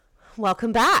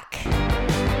Welcome back.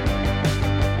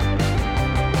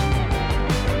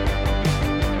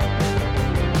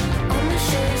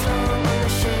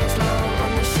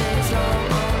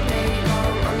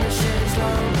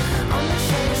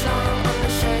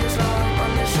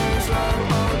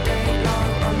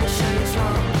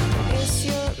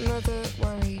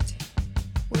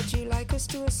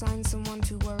 To assign someone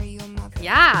to worry your mother.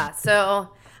 Yeah,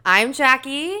 so I'm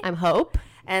Jackie. I'm Hope.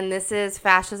 And this is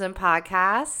Fascism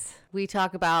Podcast. We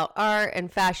talk about art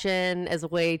and fashion as a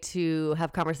way to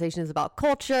have conversations about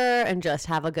culture and just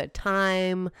have a good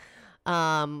time.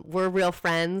 We're real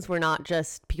friends. We're not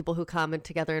just people who come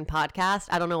together in podcast.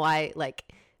 I don't know why,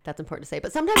 that's important to say.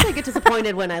 But sometimes I get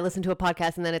disappointed when I listen to a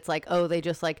podcast and then it's like, oh, they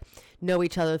just know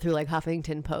each other through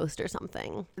Huffington Post or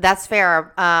something. That's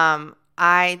fair.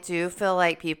 I do feel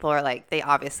like people are they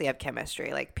obviously have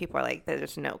chemistry. People are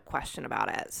there's no question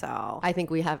about it. So I think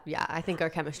we have, I think our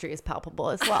chemistry is palpable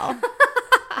as well.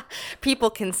 People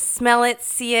can smell it,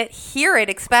 see it, hear it,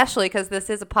 especially because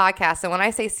this is a podcast. And when I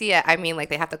say see it, I mean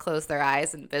they have to close their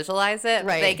eyes and visualize it.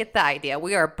 Right. They get the idea.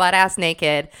 We are butt-ass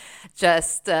naked,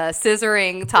 just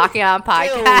scissoring, talking on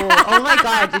podcast. Ew. Oh my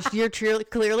God. You're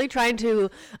clearly trying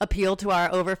to appeal to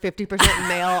our over 50%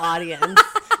 male audience.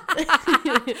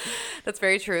 That's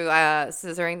very true.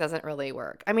 Scissoring doesn't really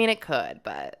work. I mean, it could,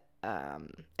 but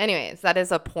anyways, that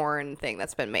is a porn thing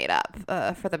that's been made up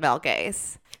for the male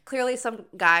gaze. Clearly, some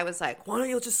guy was like, "Why don't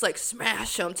you just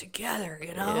smash them together?"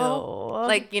 You know,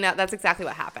 Ew. That's exactly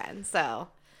what happened. So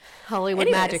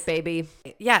Hollywood magic, baby.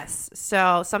 Yes.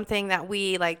 So something that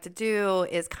we like to do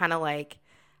is kind of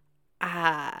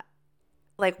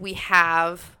we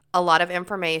have a lot of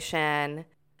information.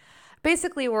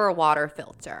 Basically, we're a water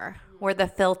filter. We're the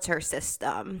filter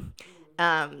system.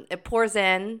 It pours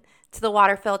in to the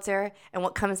water filter, and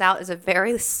what comes out is a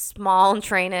very small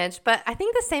drainage, but I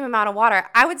think the same amount of water.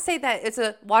 I would say that it's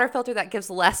a water filter that gives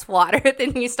less water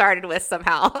than you started with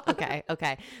somehow.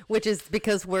 Okay. Which is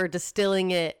because we're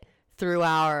distilling it through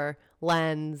our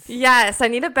lens. Yes, I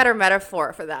need a better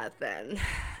metaphor for that then.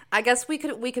 I guess we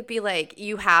could be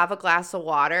you have a glass of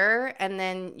water and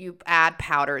then you add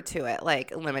powder to it,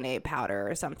 like lemonade powder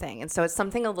or something. And so it's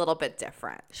something a little bit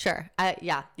different. Sure.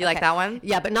 Yeah. You like that one?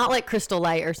 Yeah, but not like Crystal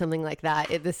Light or something like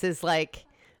that. This is I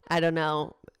don't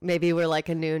know. Maybe we're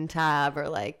a Noon Tab or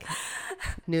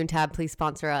Noon Tab, please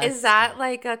sponsor us. Is that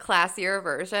a classier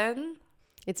version?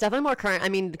 It's definitely more current. I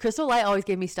mean, Crystal Light always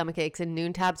gave me stomach aches and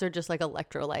Noon Tabs are just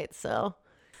electrolytes, so.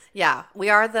 Yeah, we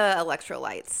are the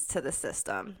electrolytes to the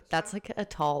system. That's a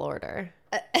tall order.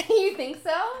 You think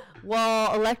so?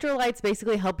 Well, electrolytes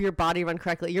basically help your body run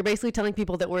correctly. You're basically telling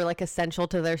people that we're essential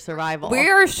to their survival. We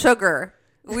are sugar.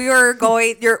 We are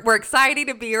we're excited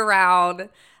to be around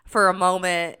for a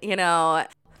moment,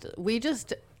 We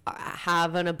just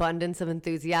have an abundance of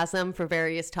enthusiasm for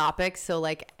various topics. So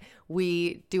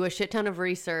we do a shit ton of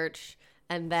research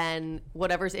and then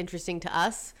whatever's interesting to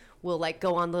us, we'll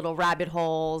go on little rabbit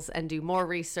holes and do more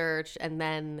research and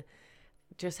then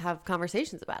just have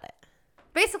conversations about it.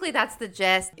 Basically, that's the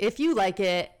gist. If you like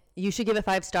it, you should give it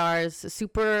 5 stars.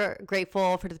 Super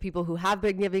grateful for the people who have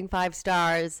been giving 5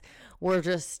 stars. We're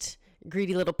just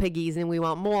greedy little piggies and we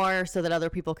want more so that other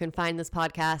people can find this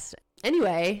podcast.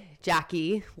 Anyway,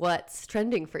 Jackie, what's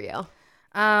trending for you?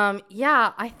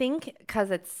 Yeah, I think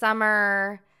because it's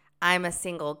summer, I'm a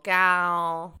single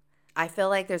gal. I feel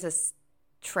like there's this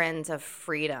trend of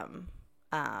freedom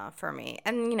for me,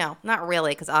 and not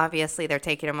really, because obviously they're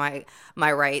taking my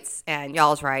rights and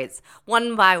y'all's rights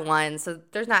one by one, so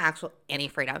there's not actual any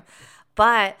freedom,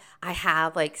 but I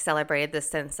have celebrated this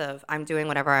sense of I'm doing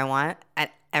whatever I want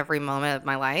at every moment of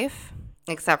my life,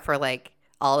 except for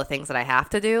all the things that I have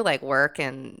to do, like work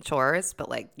and chores, but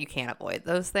you can't avoid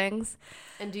those things.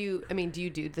 And do you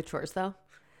do the chores though?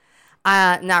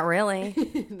 Not really.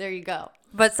 There you go.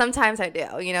 But sometimes I do.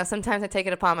 Sometimes I take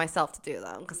it upon myself to do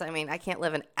them because, I can't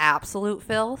live in absolute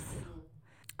filth.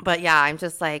 But, yeah, I'm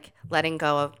just, letting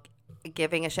go of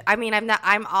giving a shit.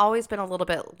 I'm always been a little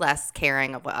bit less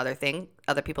caring of what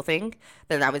other people think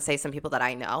than I would say some people that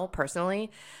I know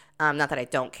personally. Not that I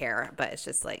don't care, but it's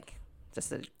just,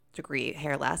 just a degree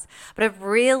hair less. But I've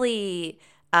really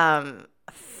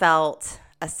felt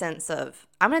a sense of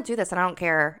I'm going to do this and I don't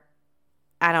care.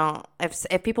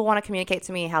 If people want to communicate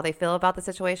to me how they feel about the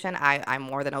situation, I'm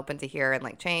more than open to hear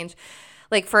and change.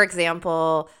 For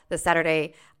example, this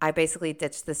Saturday, I basically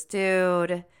ditched this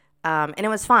dude, and it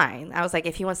was fine. I was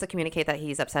if he wants to communicate that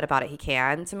he's upset about it, he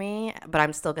can to me, but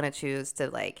I'm still going to choose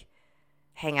to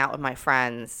hang out with my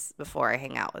friends before I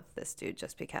hang out with this dude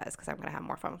just because I'm going to have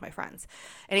more fun with my friends.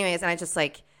 Anyways, and I just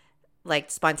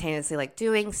like spontaneously like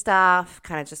doing stuff,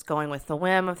 kind of just going with the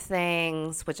whim of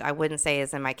things, which I wouldn't say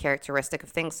is in my characteristic of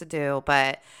things to do,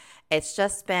 but it's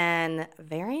just been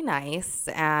very nice.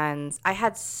 And I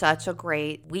had such a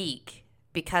great week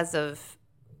because of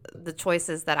the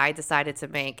choices that I decided to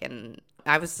make. And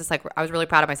I was just like, I was really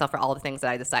proud of myself for all the things that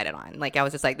I decided on. Like, I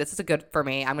was just like, this is a good for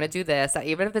me. I'm going to do this.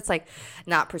 Even if it's like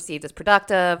not perceived as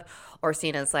productive or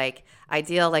seen as like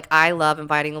ideal. Like, I love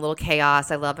inviting a little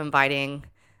chaos. I love inviting,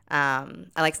 I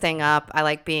like staying up. I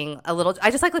like being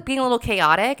I just like being a little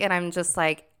chaotic, and I'm just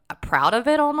like proud of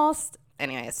it almost.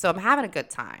 Anyway, so I'm having a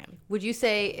good time. Would you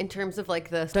say in terms of like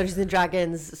the Dungeons and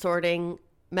Dragons sorting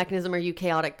mechanism, are you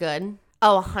chaotic good?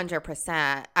 Oh,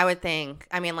 100%. I would think.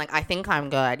 I mean, like, I think I'm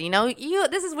good. You know,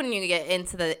 this is when you get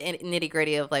into the nitty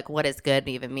gritty of like what does good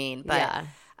even mean. But Yeah.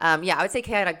 I would say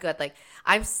chaotic good. Like,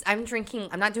 I'm drinking.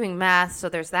 I'm not doing meth, so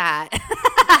there's that.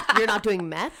 You're not doing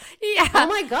meth? Yeah. Oh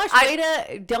my gosh!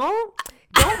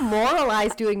 Don't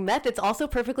moralize doing meth. It's also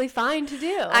perfectly fine to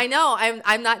do. I know.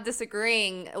 I'm not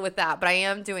disagreeing with that, but I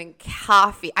am doing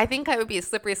coffee. I think I would be a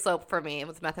slippery slope for me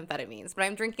with methamphetamines, but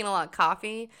I'm drinking a lot of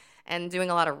coffee and doing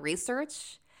a lot of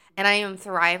research, and I am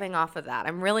thriving off of that.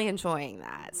 I'm really enjoying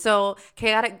that. So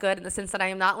chaotic good in the sense that I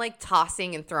am not like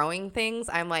tossing and throwing things.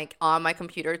 I'm like on my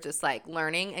computer just like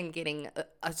learning and getting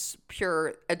a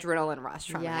pure adrenaline rush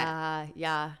from it.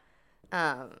 Yeah.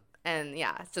 And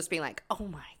yeah, it's just being like, oh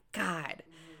my God.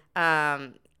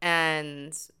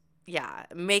 And yeah,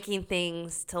 making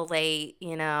things till late,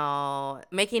 you know,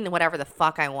 making whatever the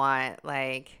fuck I want.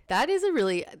 Like, That is a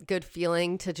really good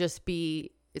feeling to just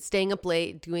be staying up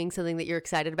late, doing something that you're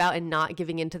excited about and not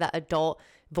giving into that adult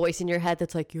voice in your head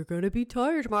that's like, you're going to be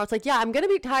tired tomorrow. It's like, yeah, I'm going to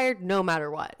be tired no matter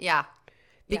what. yeah.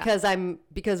 Because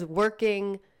because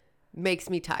working makes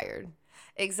me tired.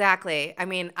 Exactly. I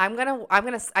mean, I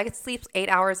could sleep 8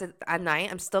 hours at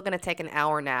night. I'm still going to take an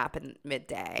hour nap in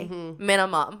midday,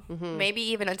 minimum, maybe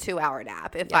even a 2-hour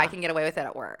nap if I can get away with it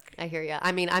at work. I hear you.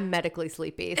 I mean, I'm medically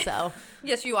sleepy, so.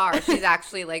 Yes, you are. She's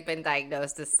actually like been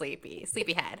diagnosed as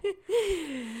sleepyhead.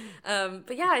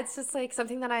 But yeah, it's just like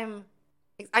something that I'm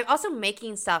also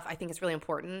making stuff. I think is really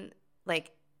important.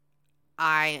 Like,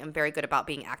 I am very good about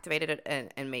being activated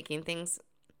and making things.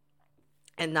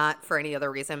 And not for any other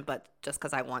reason, but just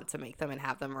because I want to make them and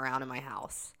have them around in my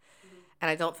house. And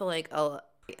I don't feel like,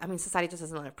 society just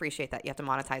doesn't appreciate that. You have to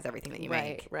monetize everything that you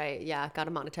make. Right. Yeah. Got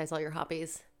to monetize all your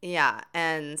hobbies. Yeah.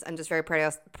 And I'm just very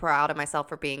proud of myself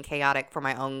for being chaotic for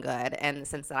my own good. And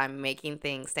since that I'm making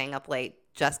things, staying up late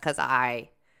just because I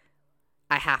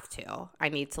have to. I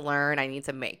need to learn. I need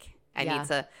to make. I need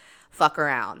to fuck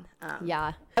around.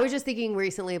 Yeah. I was just thinking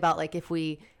recently about like if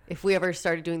we ever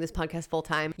started doing this podcast full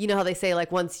time, you know how they say like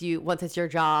once it's your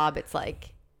job, it's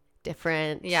like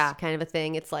different kind of a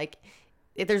thing. It's like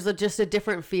there's just a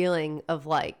different feeling of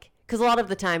like, because a lot of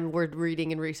the time we're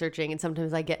reading and researching, and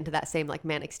sometimes I get into that same like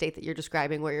manic state that you're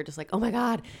describing where you're just like, oh my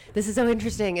God, this is so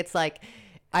interesting. It's like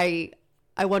I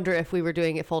wonder if we were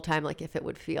doing it full time, like if it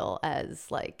would feel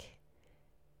as like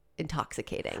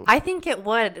intoxicating. I think it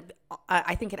would.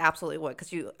 I think it absolutely would,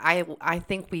 because I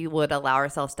think we would allow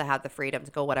ourselves to have the freedom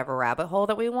to go whatever rabbit hole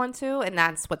that we want to, and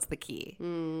that's what's the key.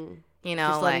 You know,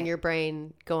 just letting your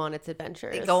brain go on its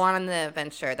adventures. Go on the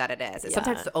adventure that it is.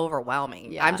 Sometimes it's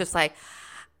overwhelming. Yeah. I'm just like,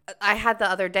 I had the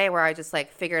other day where I just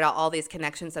like figured out all these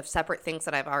connections of separate things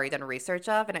that I've already done research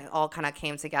of, and it all kind of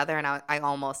came together, and I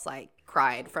almost like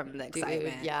cried from the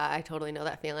excitement. Dude, yeah, I totally know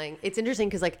that feeling. It's interesting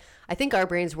because like I think our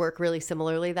brains work really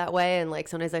similarly that way, and like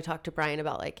sometimes I talk to Brian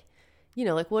about like, you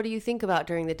know, like what do you think about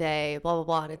during the day, blah blah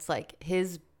blah, and it's like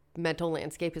his mental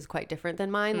landscape is quite different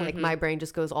than mine. Like my brain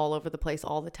just goes all over the place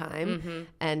all the time,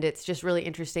 and it's just really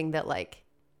interesting that like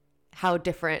how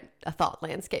different a thought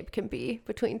landscape can be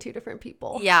between two different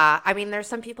people. Yeah, I mean, there's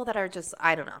some people that are just,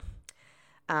 I don't know.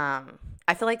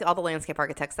 I feel like all the landscape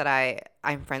architects that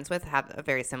I'm friends with have a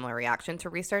very similar reaction to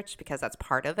research, because that's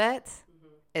part of it,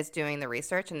 is doing the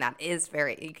research, and that is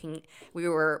we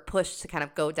were pushed to kind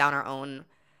of go down our own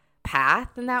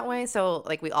path in that way. So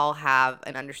like we all have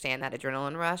and understand that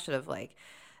adrenaline rush of like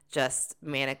just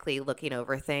manically looking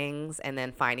over things and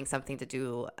then finding something to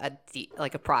do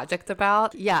like a project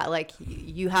about. Yeah, like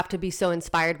you have to be so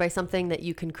inspired by something that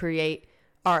you can create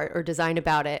art or design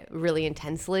about it really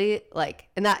intensely. Like,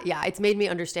 and that, yeah, it's made me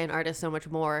understand artists so much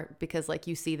more, because like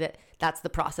you see that that's the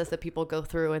process that people go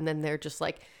through, and then they're just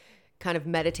like kind of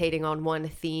meditating on one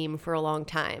theme for a long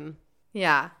time.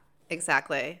 Yeah,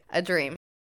 exactly. A dream.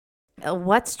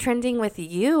 What's trending with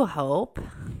you, Hope?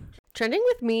 Trending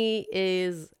with me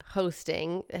is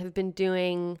hosting. I have been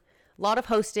doing a lot of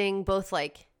hosting, both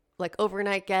like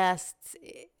overnight guests,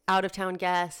 out of town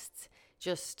guests,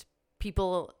 just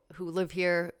people who live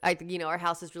here, our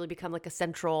house has really become like a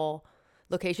central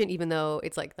location, even though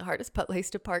it's like the hardest place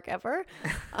to park ever.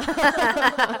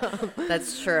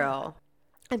 That's true.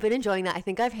 I've been enjoying that. I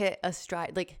think I've hit a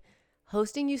stride. Like,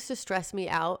 hosting used to stress me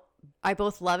out. I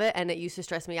both love it and it used to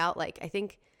stress me out. Like, I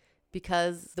think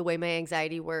because the way my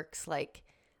anxiety works, like,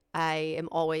 I am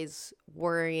always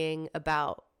worrying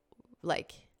about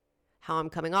like how I'm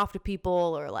coming off to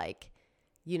people, or like,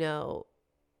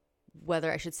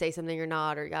 whether I should say something or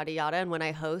not, or yada yada. And when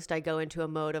I host, I go into a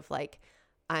mode of like,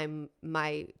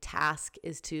 my task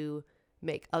is to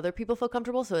make other people feel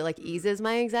comfortable, so it like eases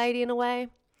my anxiety in a way.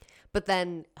 But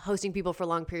then hosting people for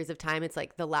long periods of time, it's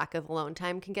like the lack of alone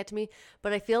time can get to me.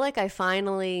 But I feel like I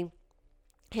finally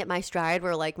hit my stride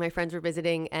where like my friends were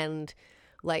visiting and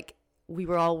like we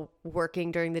were all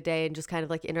working during the day and just kind of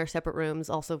like in our separate rooms.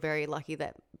 Also very lucky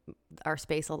that our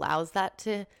space allows that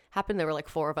to happen. There were like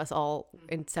 4 of us all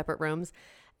in separate rooms,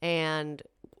 and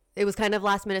it was kind of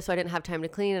last minute, so I didn't have time to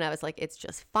clean. And I was like, it's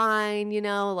just fine,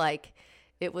 like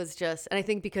it was just, and I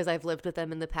think because I've lived with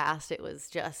them in the past, it was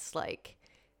just like,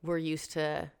 we're used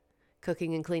to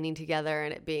cooking and cleaning together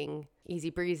and it being easy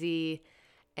breezy.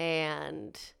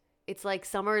 And it's like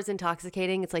summer is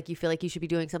intoxicating. It's like you feel like you should be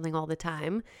doing something all the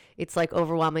time. It's like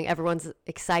overwhelming. Everyone's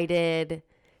excited.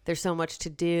 There's so much to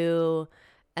do.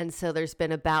 And so there's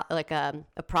been about like a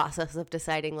process of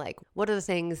deciding like, what are the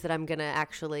things that I'm going to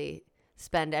actually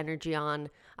spend energy on?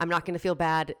 I'm not going to feel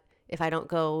bad if I don't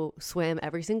go swim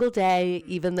every single day,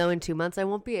 even though in 2 months I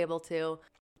won't be able to.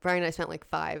 Brian and I spent like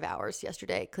 5 hours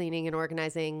yesterday cleaning and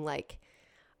organizing like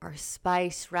our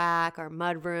spice rack, our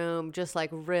mud room, just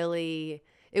like really,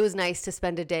 it was nice to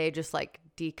spend a day just like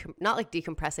not like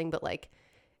decompressing, but like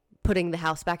putting the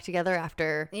house back together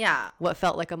after what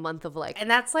felt like a month of like. And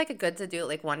that's like a good to do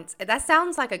like once. That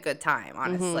sounds like a good time,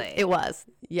 honestly. Mm-hmm. It was.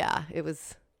 Yeah. It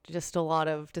was just a lot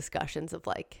of discussions of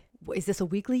like, is this a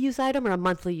weekly use item or a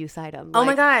monthly use item? Oh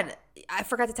my God. I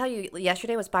forgot to tell you,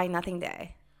 yesterday was Buy Nothing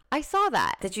Day. I saw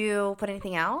that. Did you put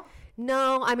anything out?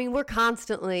 No, I mean, we're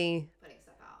constantly putting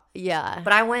stuff out. Yeah.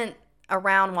 But I went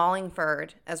around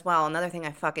Wallingford as well. Another thing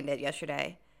I fucking did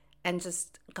yesterday, and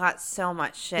just got so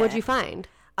much shit. What'd you find?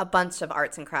 A bunch of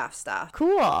arts and crafts stuff.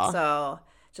 Cool. So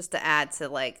just to add to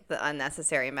like the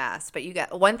unnecessary mess. But you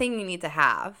got one thing you need to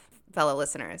have, fellow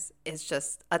listeners, is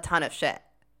just a ton of shit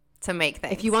to make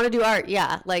things. If you want to do art,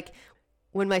 yeah. Like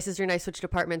when my sister and I switched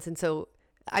apartments, and so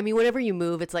I mean, whenever you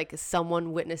move, it's like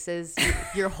someone witnesses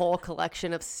your whole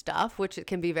collection of stuff, which it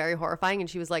can be very horrifying. And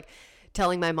she was like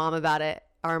telling my mom about it,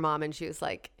 our mom, and she was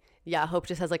like, yeah, Hope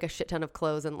just has like a shit ton of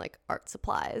clothes and like art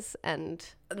supplies. And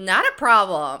not a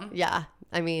problem. Yeah.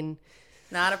 I mean,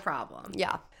 not a problem.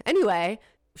 Yeah. Anyway,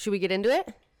 should we get into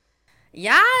it?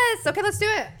 Yes. Okay, let's do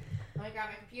it. Let me grab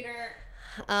my computer.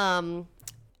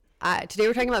 Today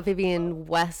we're talking about Vivienne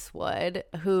Westwood,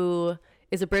 who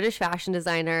is a British fashion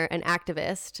designer and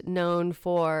activist known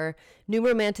for new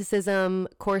romanticism,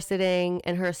 corseting,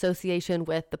 and her association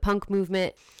with the punk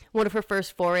movement. One of her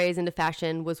first forays into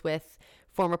fashion was with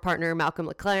former partner Malcolm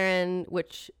McLaren,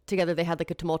 which together they had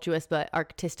like a tumultuous but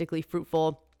artistically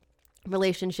fruitful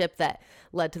relationship that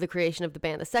led to the creation of the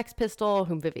band The Sex Pistols,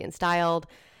 whom Vivienne styled.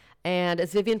 And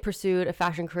as Vivienne pursued a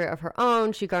fashion career of her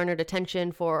own, she garnered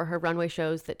attention for her runway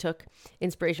shows that took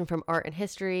inspiration from art and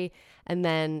history. And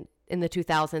then in the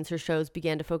 2000s, her shows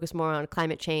began to focus more on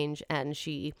climate change, and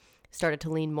she started to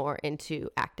lean more into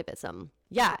activism.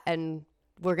 Yeah, and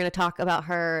we're going to talk about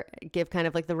her, give kind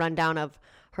of like the rundown of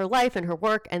her life and her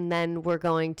work, and then we're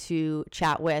going to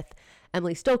chat with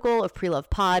Emily Stokel of Pre-Love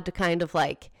Pod to kind of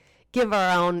like give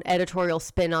our own editorial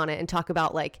spin on it and talk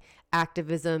about like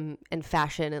activism and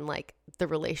fashion and like the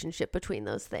relationship between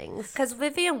those things. Because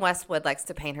Vivienne Westwood likes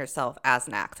to paint herself as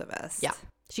an activist. Yeah.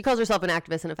 She calls herself an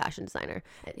activist and a fashion designer.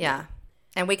 Yeah.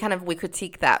 And we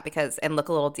critique that and look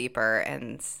a little deeper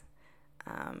and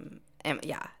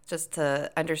yeah, just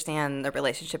to understand the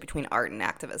relationship between art and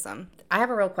activism. I have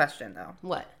a real question though.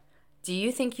 What? Do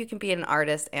you think you can be an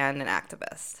artist and an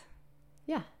activist?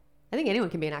 Yeah. I think anyone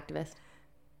can be an activist.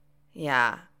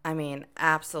 Yeah. I mean,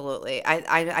 absolutely.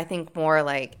 I think more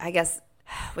like, I guess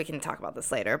we can talk about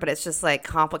this later, but it's just like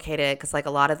complicated because like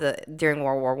a lot of during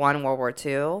World War I and World War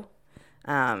II,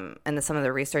 and some of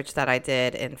the research that I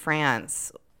did in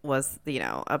France was,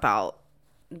 about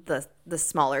the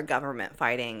smaller government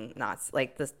fighting Nazis,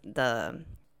 like the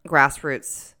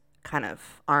grassroots kind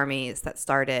of armies that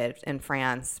started in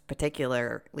France,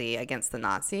 particularly against the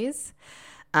Nazis.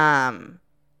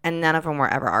 And none of them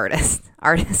were ever artists.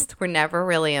 Artists were never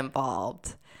really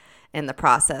involved in the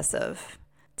process of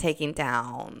taking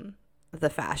down the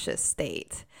fascist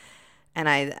state. And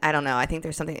I don't know. I think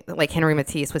there's something like Henry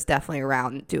Matisse was definitely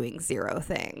around doing zero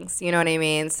things. You know what I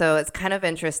mean? So it's kind of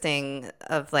interesting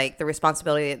of like the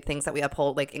responsibility of things that we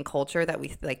uphold like in culture that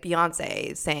we like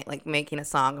Beyonce saying like making a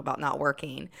song about not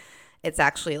working. It's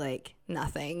actually like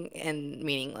nothing and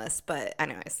meaningless. But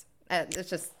anyways, it's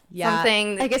just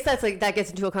something. I guess that's like that gets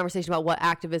into a conversation about what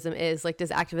activism is. Like, do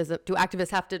activists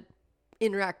have to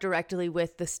interact directly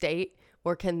with the state,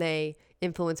 or can they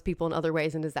influence people in other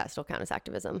ways, and does that still count as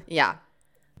activism? Yeah,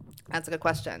 that's a good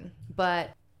question.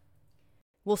 But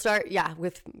we'll start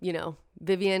with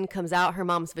Vivienne comes out her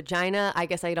mom's vagina. I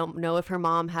guess I don't know if her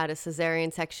mom had a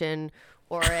cesarean section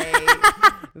or a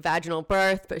vaginal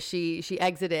birth, but she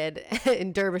exited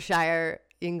in Derbyshire,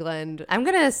 England. I'm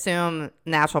gonna assume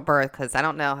natural birth because I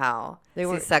don't know how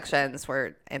C-sections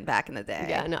were back in the day.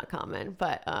 Yeah, not common,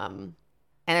 but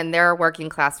and they're a working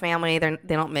class family. They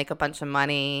don't make a bunch of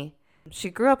money.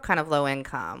 She grew up kind of low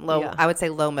income, I would say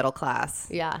low middle class.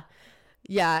 Yeah.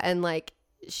 And like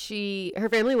her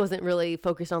family wasn't really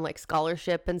focused on like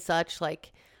scholarship and such.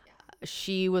 Like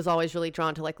she was always really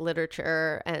drawn to like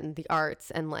literature and the arts,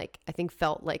 and like I think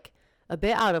felt like a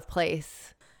bit out of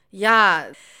place.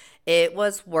 Yeah. It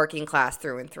was working class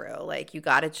through and through. Like you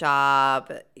got a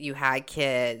job, you had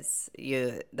kids,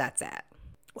 that's it.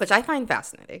 Which I find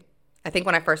fascinating. I think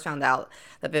when I first found out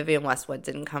that Vivienne Westwood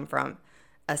didn't come from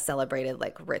a celebrated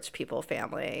like rich people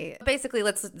family. Basically,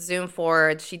 let's zoom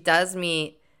forward. She does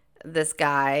meet this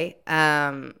guy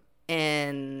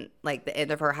in like the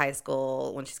end of her high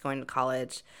school when she's going to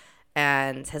college,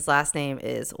 and his last name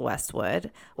is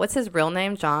Westwood. What's his real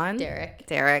name? John?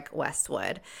 Derek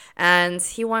Westwood. And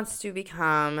he wants to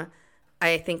become,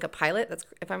 I think, a pilot. That's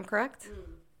if I'm correct.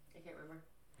 I can't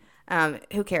remember.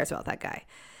 Who cares about that guy?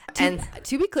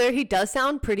 To be clear, he does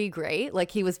sound pretty great.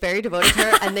 Like he was very devoted to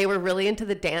her, and they were really into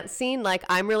the dance scene. Like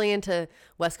I'm really into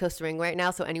West Coast Swing right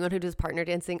now, so anyone who does partner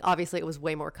dancing, obviously it was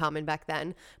way more common back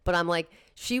then. But I'm like,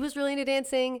 she was really into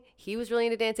dancing. He was really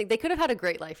into dancing. They could have had a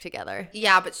great life together.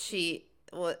 Yeah, but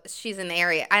she's an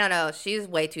area. I don't know. She's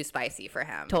way too spicy for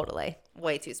him. Totally,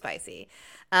 way too spicy.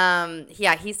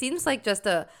 Yeah, he seems like just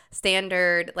a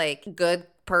standard like good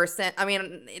person. I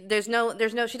mean, there's no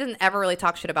she doesn't ever really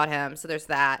talk shit about him, so there's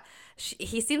that.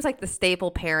 He seems like the staple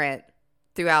parent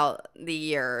throughout the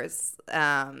years,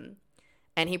 and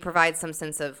he provides some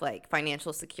sense of like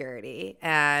financial security.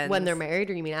 And when they're married,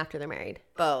 or you mean after they're married?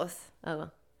 Both.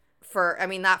 Oh,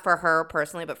 not for her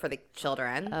personally, but for the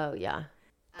children. Oh yeah,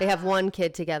 they have one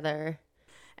kid together,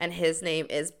 and his name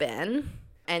is Ben.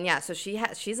 And yeah, so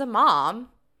she's a mom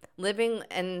living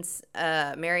and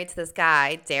married to this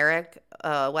guy, Derek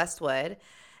Westwood,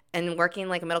 and working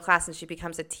like a middle class, and she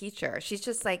becomes a teacher. She's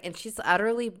just like, and she's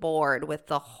utterly bored with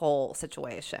the whole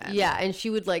situation. Yeah, and she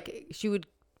would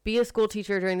be a school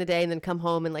teacher during the day and then come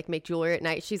home and like make jewelry at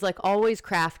night. She's like always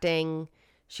crafting.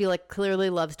 She like clearly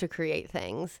loves to create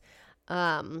things.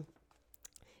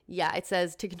 Yeah, it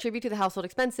says, to contribute to the household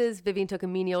expenses, Vivienne took a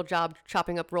menial job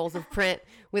chopping up rolls of print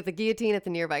with a guillotine at the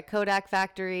nearby Kodak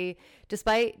factory.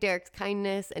 Despite Derek's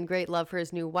kindness and great love for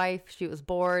his new wife, she was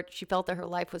bored. She felt that her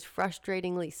life was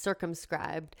frustratingly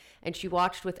circumscribed, and she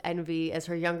watched with envy as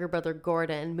her younger brother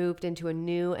Gordon moved into a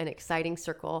new and exciting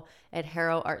circle at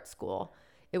Harrow Art School.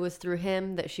 It was through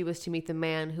him that she was to meet the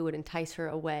man who would entice her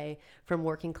away from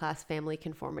working class family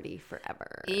conformity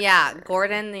forever. Yeah,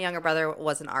 Gordon, the younger brother,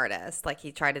 was an artist. Like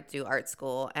he tried to do art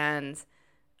school, and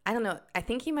I don't know. I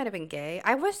think he might have been gay.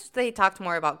 I wish they talked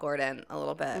more about Gordon a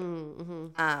little bit.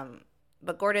 Mm-hmm.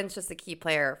 But Gordon's just a key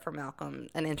player for Malcolm,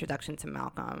 an introduction to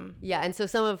Malcolm. Yeah, and so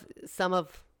some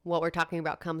of what we're talking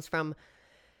about comes from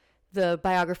the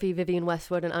biography Vivienne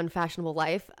Westwood, An Unfashionable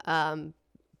Life.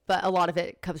 But a lot of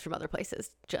it comes from other places,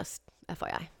 just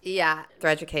FYI. Yeah, Through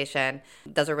Education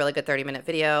does a really good 30-minute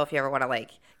video if you ever want to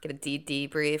like get a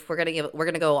debrief. We're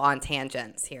gonna go on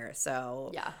tangents here,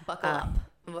 so yeah, buckle up.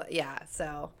 Yeah,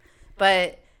 so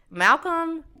but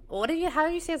Malcolm, how do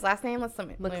you say his last name?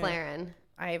 McLaren.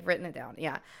 I've written it down.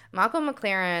 Yeah, Malcolm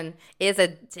McLaren is a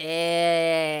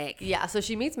dick. Yeah, so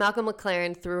she meets Malcolm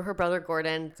McLaren through her brother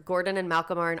Gordon. Gordon and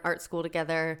Malcolm are in art school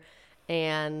together,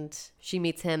 and she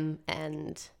meets him,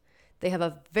 and they have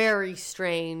a very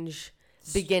strange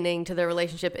beginning to their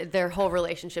relationship. Their whole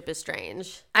relationship is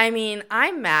strange. I mean,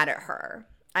 I'm mad at her.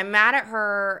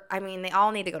 I mean, they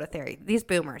all need to go to therapy. These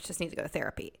boomers just need to go to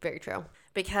therapy. Very true.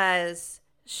 Because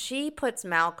she puts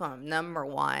Malcolm number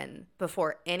one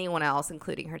before anyone else,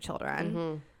 including her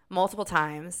children, multiple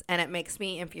times. And it makes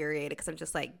me infuriated because I'm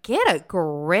just like, get a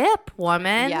grip,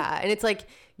 woman. Yeah, and it's like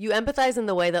you empathize in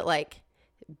the way that like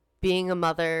being a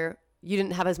mother, you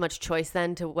didn't have as much choice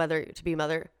then to whether to be a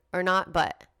mother or not,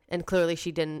 and clearly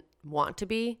she didn't want to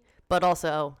be, but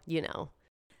also, you know.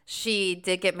 She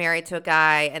did get married to a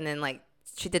guy, and then like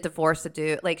she did divorce the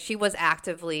dude. Like she was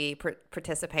actively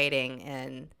participating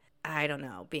in, I don't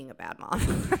know, being a bad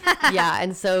mom. Yeah,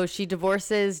 and so she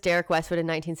divorces Derek Westwood in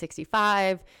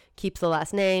 1965, keeps the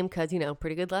last name because, you know,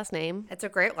 pretty good last name. It's a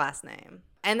great last name.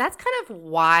 And that's kind of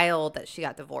wild that she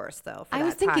got divorced, though. I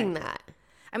was thinking that.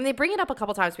 I mean, they bring it up a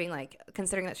couple times being like,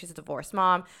 considering that she's a divorced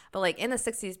mom, but like in the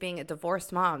 60s being a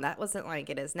divorced mom, that wasn't like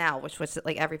it is now, which was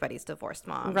like everybody's divorced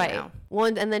mom. Right. You know?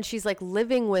 One, and then she's like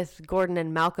living with Gordon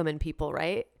and Malcolm and people,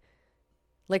 right?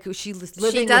 Like she's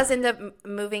living. She does end up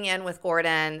moving in with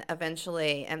Gordon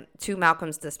eventually, and to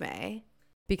Malcolm's dismay.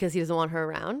 Because he doesn't want her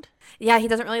around? Yeah, he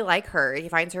doesn't really like her. He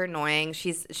finds her annoying.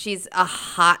 She's a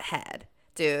hothead.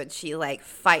 Dude, she like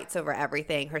fights over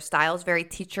everything. Her style's very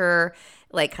teacher,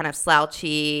 like kind of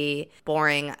slouchy,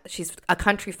 boring. She's a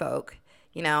country folk,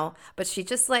 you know, but she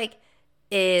just like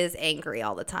is angry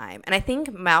all the time. And I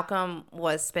think Malcolm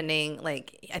was spending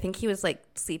like, I think he was like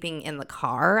sleeping in the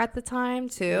car at the time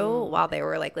too, while they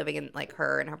were like living in, like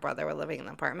her and her brother were living in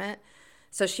the apartment.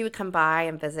 So she would come by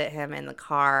and visit him in the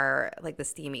car, like the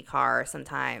steamy car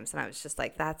sometimes. And I was just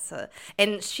like,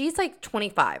 and she's like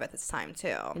 25 at this time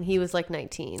too. And he was like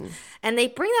 19. And they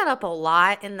bring that up a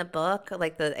lot in the book,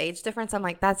 like the age difference. I'm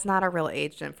like, that's not a real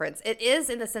age difference. It is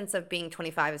in the sense of being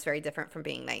 25 is very different from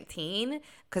being 19.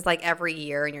 Because like every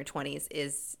year in your 20s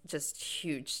is just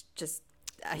huge, just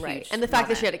right. And the fact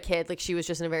that she had a kid, like she was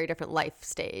just in a very different life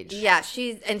stage. Yeah,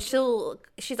 she's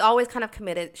always kind of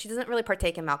committed. She doesn't really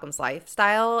partake in Malcolm's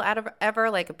lifestyle ever,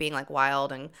 like being like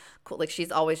wild and cool. Like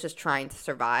she's always just trying to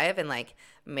survive and like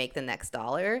make the next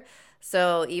dollar.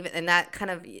 So and that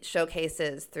kind of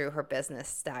showcases through her business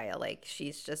style. Like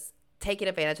she's just taking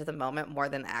advantage of the moment more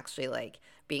than actually like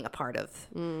being a part of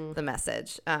the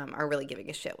message or really giving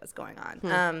a shit what's going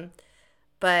on.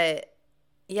 But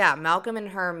yeah, Malcolm and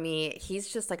her meet. He's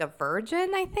just like a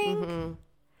virgin, I think.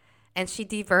 And she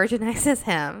de-virginizes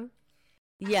him.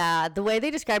 Yeah, the way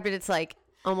they described it, it's like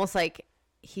almost like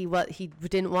he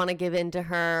didn't want to give in to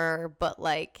her, but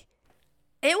like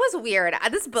it was weird.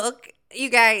 This book, you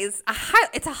guys,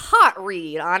 it's a hot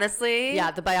read, honestly.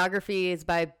 Yeah, the biography is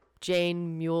by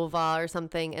Jane Mulva or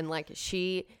something, and like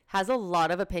she has a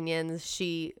lot of opinions.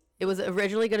 It was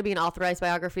originally going to be an authorized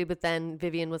biography, but then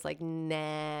Vivienne was like,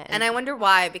 nah. And I wonder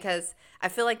why, because I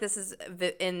feel like this is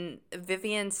in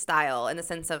Vivienne's style in the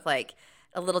sense of like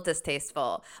a little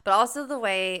distasteful, but also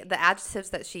the adjectives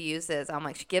that she uses. I'm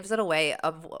like, she gives it away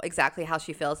of exactly how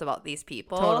she feels about these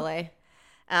people. Totally.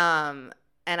 And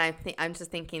I'm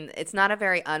just thinking it's not a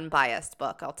very unbiased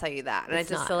book. I'll tell you that. And I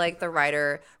just feel like the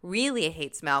writer really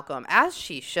hates Malcolm, as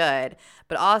she should,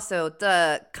 but also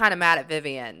kind of mad at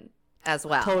Vivienne as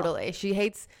well. Totally. She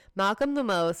hates Malcolm the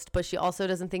most, but she also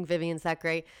doesn't think Vivienne's that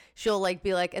great. She'll like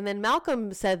be like, and then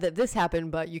Malcolm said that this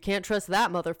happened, but you can't trust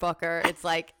that motherfucker. It's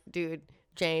like, dude,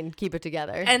 Jane, keep it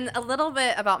together. And a little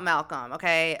bit about Malcolm,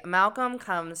 okay? Malcolm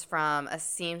comes from a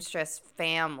seamstress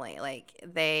family. Like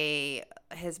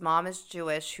his mom is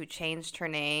Jewish, who changed her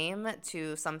name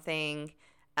to something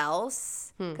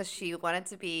else because she wanted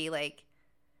to be like,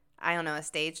 I don't know, a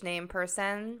stage name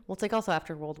person. Well, it's like also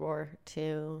after World War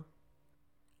II.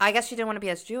 I guess she didn't want to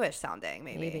be as Jewish sounding,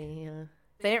 maybe. Yeah.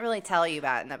 They didn't really tell you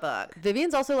that in the book.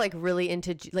 Vivienne's also like really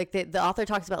into, like the author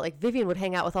talks about like Vivienne would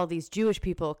hang out with all these Jewish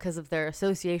people because of their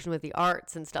association with the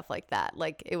arts and stuff like that.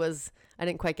 Like I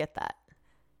didn't quite get that.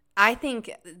 I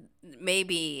think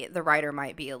maybe the writer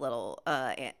might be a little,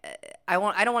 I don't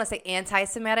want to say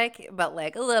anti-Semitic, but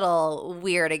like a little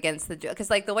weird against the Jew.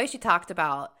 Because like the way she talked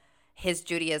about his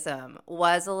Judaism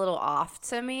was a little off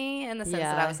to me in the sense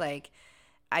that I was like,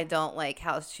 I don't like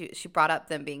how she brought up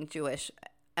them being Jewish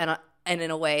and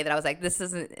in a way that I was like, this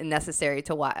isn't necessary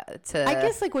to I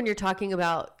guess like when you're talking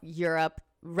about Europe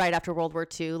right after World War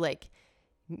II, like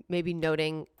maybe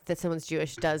noting that someone's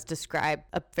Jewish does describe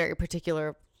a very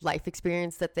particular life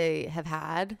experience that they have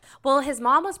had. Well, his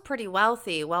mom was pretty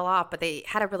wealthy, well off, but they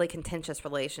had a really contentious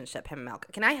relationship, him and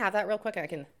Malcolm. Can I have that real quick? I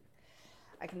can.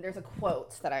 There's a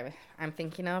quote that I'm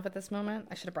thinking of at this moment.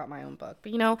 I should have brought my own book.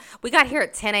 But, we got here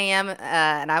at 10 a.m.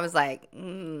 And I was like,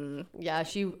 Yeah,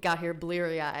 she got here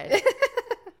bleary-eyed.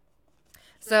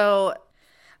 So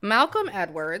Malcolm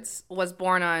Edwards was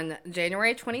born on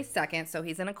January 22nd, so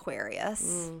he's an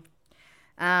Aquarius,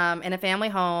 in a family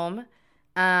home.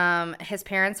 His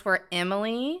parents were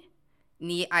Emily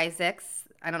Nee Isaacs.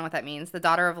 I don't know what that means. The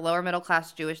daughter of a lower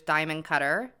middle-class Jewish diamond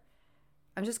cutter.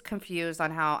 I'm just confused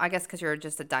on how, I guess because you're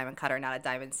just a diamond cutter, not a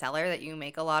diamond seller, that you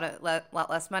make a lot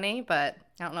less money. But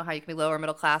I don't know how you can be lower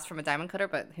middle class from a diamond cutter,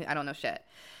 but I don't know shit.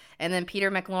 And then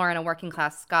Peter McLaurin, a working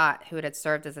class Scot who had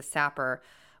served as a sapper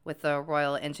with the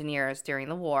Royal Engineers during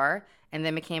the war and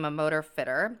then became a motor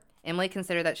fitter. Emily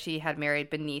considered that she had married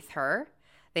beneath her.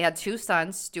 They had 2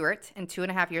 sons, Stuart and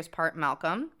 2.5 years apart,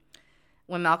 Malcolm.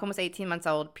 When Malcolm was 18 months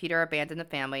old, Peter abandoned the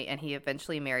family, and he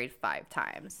eventually married 5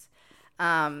 times.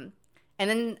 And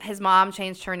then his mom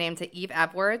changed her name to Eve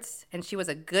Edwards, and she was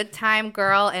a good time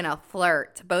girl and a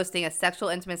flirt, boasting a sexual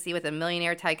intimacy with a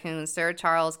millionaire tycoon, Sir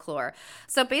Charles Clore.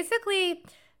 So basically,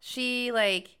 she,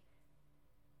 like,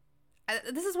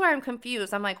 this is where I'm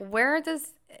confused. I'm like, where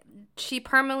does she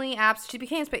permanently she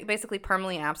became basically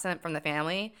permanently absent from the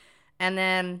family, and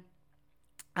then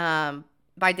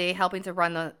by day helping to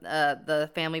run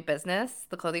the family business,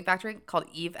 the clothing factory called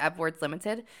Eve Edwards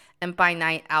Limited, and by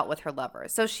night out with her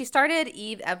lovers. So she started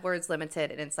Eve Edwards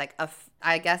Limited, and it's like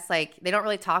I guess like they don't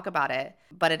really talk about it,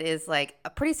 but it is like a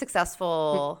pretty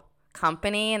successful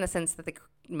company in the sense that they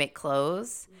make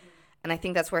clothes, and I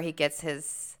think that's where he gets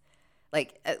his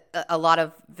like a lot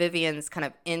of Vivienne's kind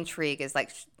of intrigue is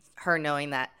like her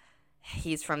knowing that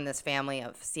he's from this family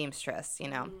of seamstress, you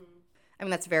know. I mean,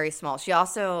 that's very small. She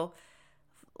also,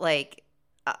 like,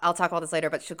 I'll talk about this later,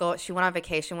 but she went on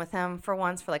vacation with him for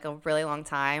once for like a really long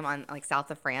time on like south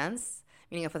of France,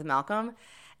 meeting up with Malcolm,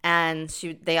 and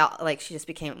she just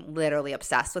became literally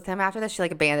obsessed with him after this. She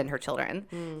like abandoned her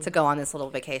children to go on this little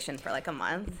vacation for like a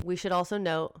month. We should also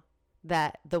note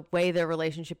that the way their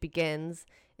relationship begins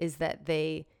is that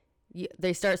they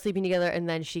start sleeping together, and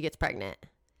then she gets pregnant.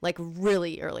 Like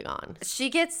really early on. She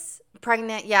gets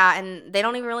pregnant, yeah, and they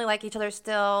don't even really like each other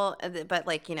still, but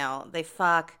like, you know, they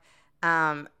fuck.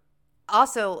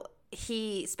 Also,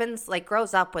 he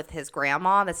grows up with his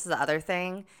grandma. This is the other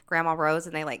thing, Grandma Rose,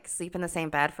 and they like sleep in the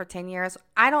same bed for 10 years.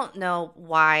 I don't know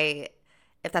why,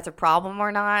 if that's a problem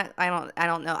or not. I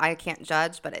don't know. I can't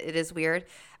judge, but it is weird.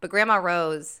 But Grandma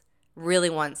Rose really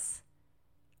wants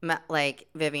like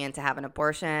Vivienne to have an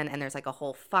abortion, and there's like a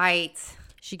whole fight.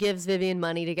 She gives Vivienne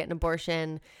money to get an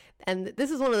abortion. And this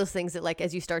is one of those things that, like,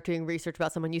 as you start doing research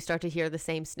about someone, you start to hear the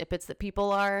same snippets that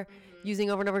people are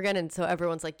using over and over again. And so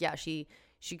everyone's like, yeah, she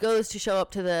goes to show up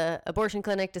to the abortion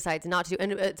clinic, decides not to.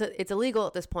 And it's illegal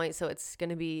at this point. So it's going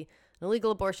to be an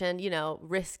illegal abortion, you know,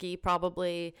 risky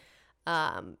probably.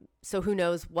 So who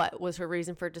knows what was her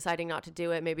reason for deciding not to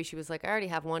do it. Maybe she was like, I already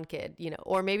have 1 kid, you know,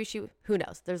 or maybe who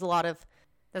knows? There's a lot of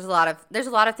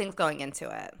things going into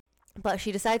it. But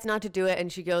she decides not to do it, and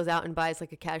she goes out and buys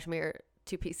like a cashmere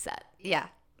 2-piece set. Yeah.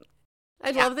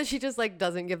 I love that she just like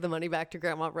doesn't give the money back to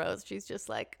Grandma Rose. She's just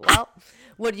like, well,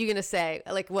 what are you going to say?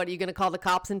 Like, what are you going to call the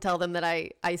cops and tell them that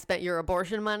I spent your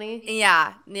abortion money?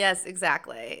 Yeah. Yes,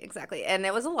 exactly. And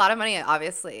it was a lot of money,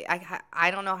 obviously.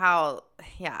 I don't know how.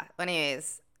 Yeah.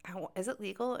 Anyways, is it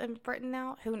legal in Britain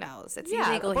now? Who knows? It's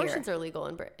illegal here. Abortions are legal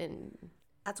in Britain.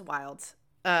 That's wild.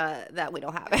 That we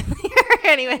don't have it here.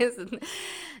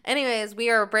 Anyways,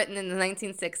 we are Britain in the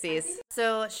 1960s.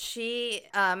 So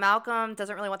Malcolm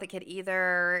doesn't really want the kid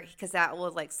either because that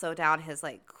will like slow down his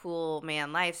like cool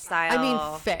man lifestyle. I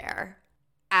mean, fair.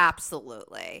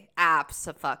 Absolutely.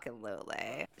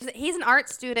 Abso-fucking-lutely. He's an art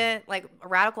student, like a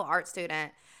radical art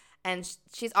student, and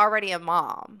she's already a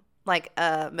mom, like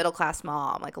a middle-class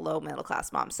mom, like a low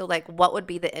middle-class mom. So like what would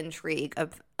be the intrigue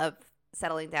of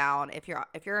settling down if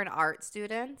you're an art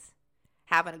student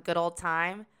having a good old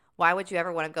time? Why would you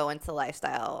ever want to go into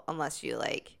lifestyle unless you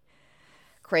like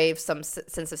crave some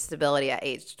sense of stability at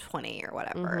age 20 or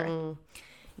whatever?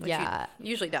 Yeah, you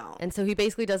usually don't. And so he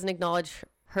basically doesn't acknowledge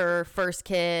her first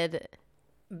kid,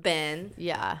 Ben.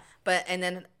 Yeah, and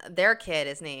then their kid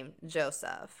is named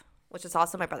Joseph, which is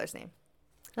also my brother's name.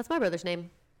 That's my brother's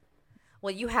name.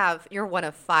 Well, you're one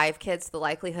of 5 kids. The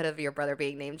likelihood of your brother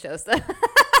being named Joseph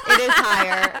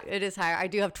It is higher. I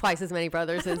do have twice as many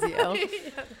brothers as you.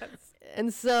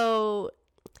 And so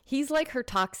he's like her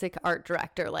toxic art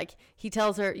director. Like he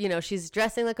tells her, you know, she's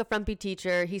dressing like a frumpy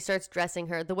teacher. He starts dressing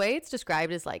her. The way it's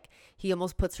described is like he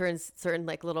almost puts her in certain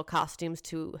like little costumes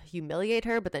to humiliate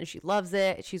her, but then she loves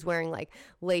it. She's wearing like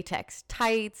latex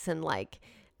tights and like,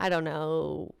 I don't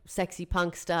know, sexy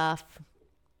punk stuff.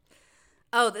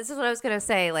 Oh, this is what I was going to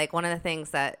say. Like, one of the things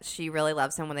that she really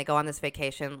loves him when they go on this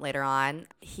vacation later on,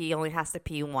 he only has to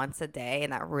pee once a day,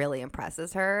 and that really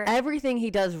impresses her. Everything he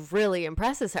does really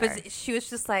impresses her. But she was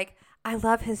just like, I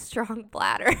love his strong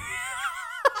bladder.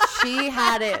 She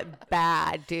had it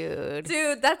bad, dude.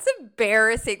 Dude, that's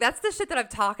embarrassing. That's the shit that I'm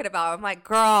talking about. I'm like,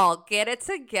 girl, get it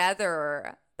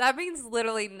together. That means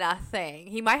literally nothing.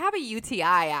 He might have a UTI,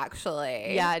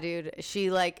 actually. Yeah, dude. She,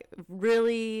 like,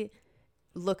 really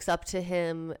looks up to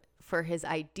him for his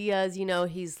ideas. You know,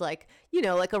 he's like, you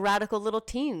know, like a radical little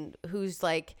teen who's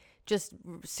like just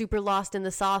super lost in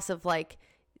the sauce of like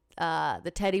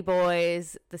the Teddy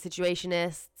Boys, the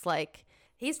Situationists. Like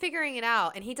He's figuring it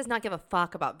out, and he does not give a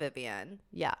fuck about Vivienne.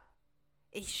 Yeah.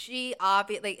 She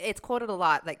obviously, it's quoted a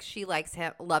lot, like she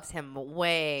loves him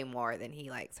way more than he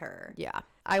likes her. Yeah.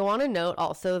 I want to note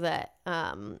also that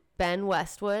Ben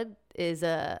Westwood is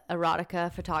a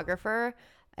erotica photographer,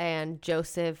 and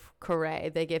Joseph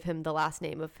Correa, they give him the last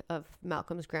name of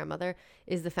Malcolm's grandmother,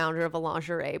 is the founder of a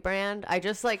lingerie brand. I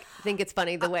just like think it's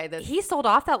funny the way that he sold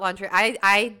off that lingerie.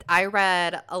 I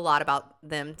read a lot about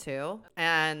them too,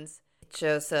 and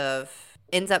Joseph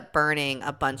ends up burning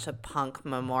a bunch of punk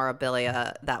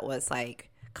memorabilia that was like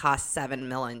cost $7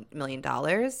 million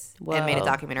and made a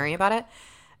documentary about it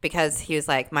because he was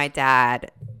like, my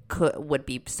dad would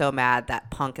be so mad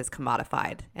that punk is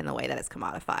commodified in the way that it's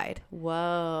commodified.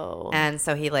 Whoa. And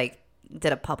so he like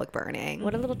did a public burning.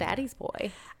 What a little daddy's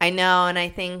boy. I know, and I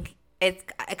think it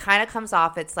kind of comes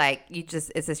off, it's like,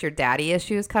 is this your daddy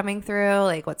issues coming through?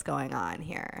 Like, what's going on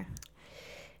here?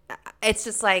 It's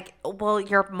just like, well,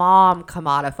 your mom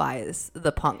commodifies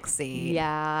the punk scene.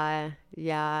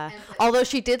 Yeah. Although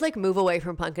she did like move away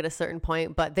from punk at a certain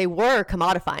point, but they were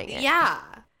commodifying it. Yeah.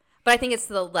 But I think it's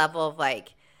the level of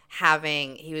like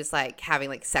having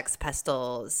Sex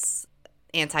Pistols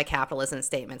anti-capitalism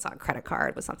statements on credit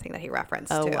card was something that he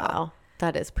referenced Oh, too. wow.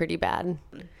 That is pretty bad.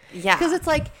 Yeah. Because it's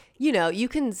like, you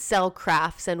can sell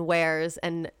crafts and wares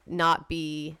and not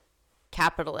be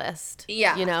capitalist.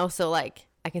 Yeah. So like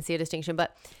I can see a distinction,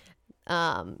 but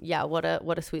yeah, what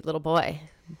a sweet little boy.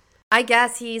 I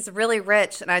guess he's really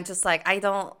rich, and I just like, I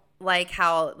don't like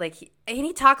how like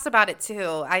he talks about it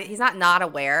too. He's not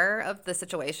aware of the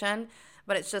situation,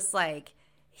 but it's just like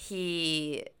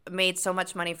he made so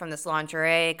much money from this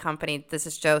lingerie company. This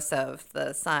is Joseph,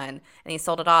 the son, and he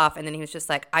sold it off, and then he was just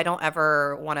like, I don't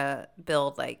ever want to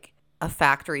build like a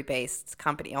factory-based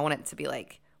company. I want it to be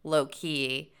like low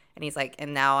key. And he's like,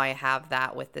 and now I have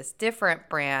that with this different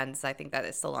brands. I think that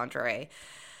is still lingerie.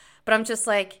 But I'm just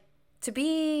like, to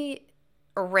be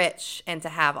rich and to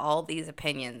have all these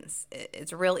opinions,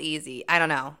 it's real easy. I don't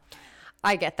know.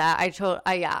 I get that.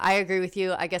 I agree with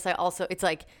you. I guess it's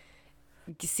like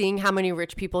seeing how many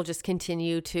rich people just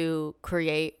continue to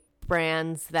create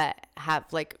brands that have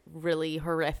like really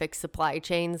horrific supply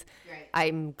chains. Right.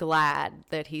 I'm glad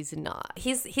that he's not.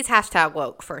 He's hashtag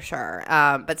woke for sure.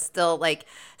 But still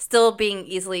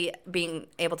being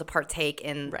able to partake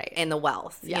in the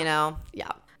wealth, Yeah.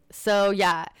 So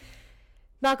yeah.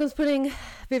 Malcolm's putting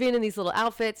Vivienne in these little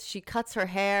outfits. She cuts her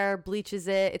hair, bleaches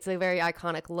it. It's a very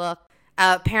iconic look.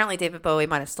 Apparently David Bowie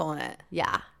might have stolen it.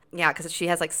 Yeah. Yeah, because she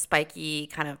has like spiky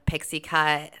kind of pixie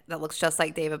cut that looks just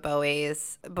like David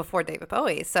Bowie's before David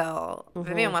Bowie. So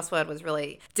Vivienne Westwood was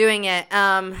really doing it.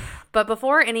 But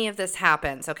before any of this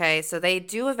happens, okay, so they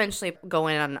do eventually go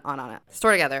in on a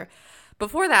store together.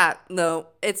 Before that, though,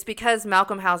 it's because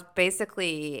Malcolm has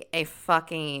basically a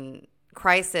fucking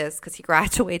crisis because he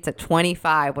graduates at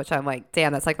 25, which I'm like,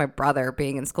 damn, that's like my brother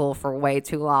being in school for way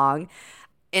too long.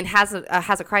 And has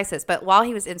a crisis. But while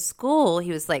he was in school,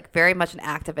 he was like very much an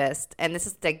activist. And this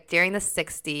is like during the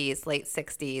 60s, late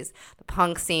 60s, the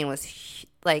punk scene was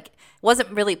like, wasn't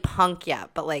really punk yet.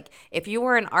 But like if you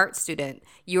were an art student,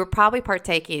 you were probably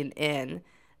partaking in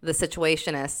the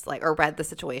Situationists, like, or read the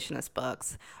Situationist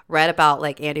books, read about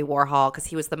like Andy Warhol because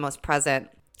he was the most present.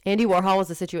 Andy Warhol was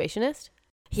a Situationist?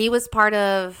 He was part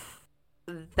of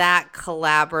that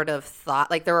collaborative thought.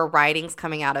 Like there were writings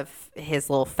coming out of his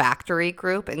little factory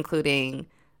group, including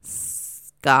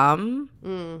Scum.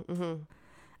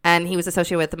 And he was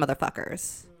associated with the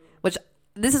Motherfuckers, which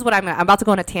this is what I'm about to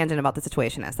go on a tangent about the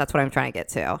Situationists. That's what I'm trying to get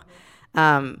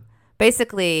to.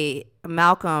 Basically,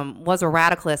 Malcolm was a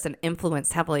radicalist and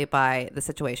influenced heavily by the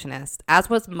Situationists, as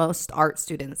was most art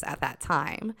students at that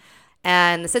time.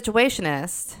 And the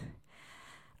Situationist,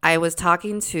 I was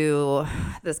talking to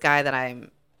this guy that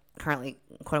I'm currently,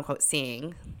 quote unquote,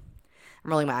 seeing. I'm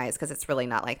rolling my eyes because it's really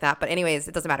not like that. But anyways,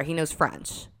 it doesn't matter. He knows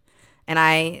French. And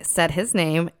I said his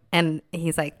name, and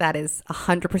he's like, that is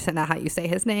 100% not how you say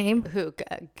his name. Who?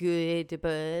 Good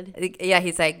bud. Yeah,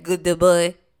 he's like, good de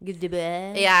boy. Good de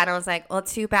bud. Yeah, and I was like, well,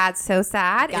 too bad, so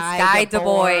sad. It's Guy de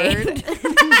boy.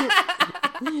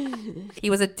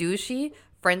 He was a douchey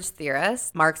French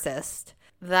theorist, Marxist,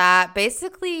 that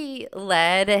basically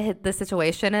led the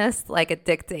Situationists like a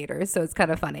dictator. So it's kind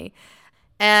of funny.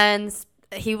 And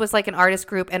he was like an artist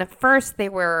group. And at first they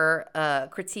were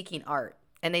critiquing art.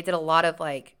 And they did a lot of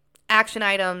like action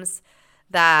items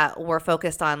that were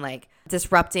focused on like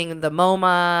disrupting the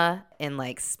MoMA in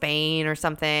like Spain or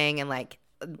something. And like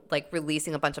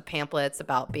releasing a bunch of pamphlets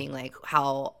about being like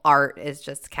how art is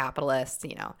just capitalist,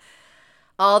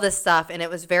 all this stuff. And it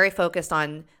was very focused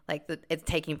on like it's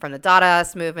taking from the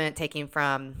Dadaist movement, taking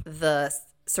from the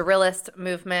Surrealist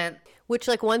movement. Which,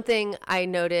 like, one thing I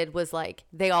noted was, like,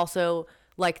 they also,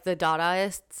 like, the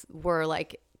Dadaists were,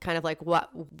 like, kind of like, what,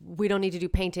 we don't need to do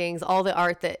paintings. All the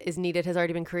art that is needed has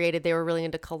already been created. They were really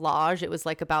into collage. It was,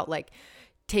 like, about, like,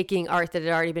 taking art that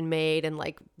had already been made and,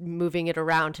 like, moving it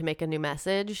around to make a new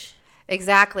message.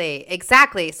 Exactly.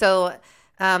 So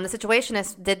the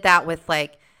Situationists did that with,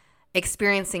 like,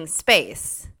 experiencing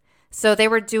space. So they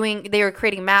were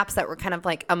creating maps that were kind of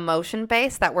like emotion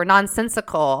based, that were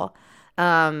nonsensical.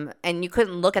 And you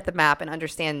couldn't look at the map and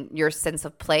understand your sense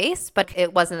of place, but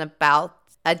it wasn't about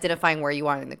identifying where you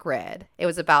are in the grid. It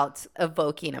was about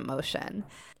evoking emotion.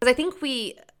 Because I think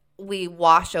we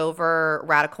wash over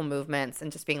radical movements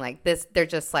and just being like, this, they're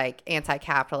just like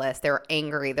anti-capitalist, they're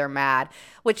angry, they're mad,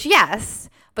 which yes,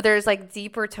 but there's like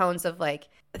deeper tones of like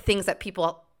things that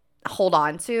people hold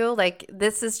on to. Like,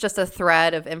 this is just a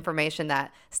thread of information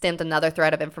that stemmed another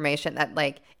thread of information that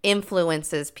like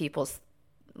influences people's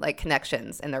like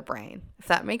connections in their brain, if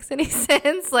that makes any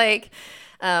sense. Like,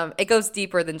 it goes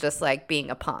deeper than just like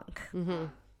being a punk. Mm-hmm.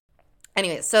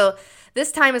 Anyway, so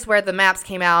this time is where the maps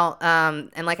came out,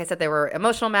 and like I said, they were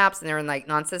emotional maps, and they were like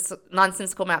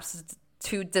nonsensical maps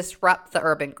to disrupt the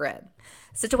urban grid.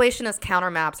 Situationist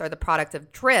counter maps are the product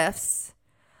of drifts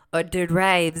or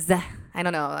derives. I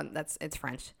don't know, it's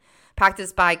French.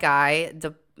 Practiced by Guy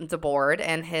Debord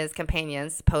and his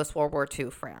companions post World War II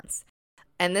France.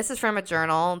 And this is from a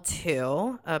journal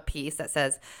too, a piece that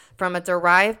says, from a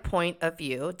derived point of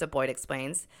view, Debord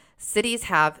explains, cities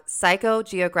have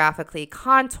psychogeographically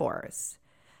contours,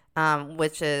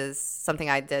 which is something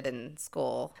I did in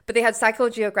school. But they had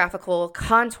psychogeographical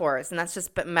contours, and that's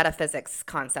just metaphysics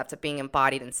concept of being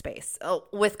embodied in space,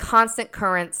 with constant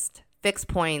currents, fixed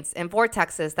points, and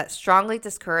vortexes that strongly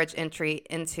discourage entry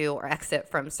into or exit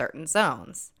from certain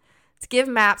zones. To give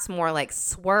maps more like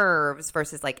swerves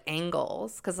versus like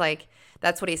angles, because like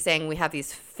that's what he's saying. We have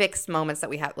these fixed moments that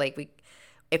we have, like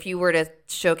if you were to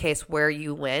showcase where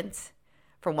you went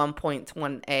from one point to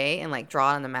 1A and like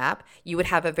draw it on the map, you would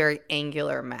have a very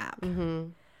angular map. Mm-hmm.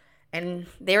 And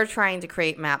they were trying to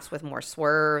create maps with more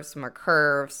swerves, more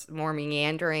curves, more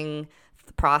meandering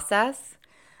process.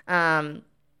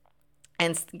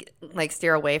 And like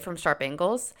steer away from sharp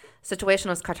angles.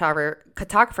 Situationist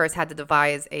cartographers had to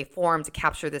devise a form to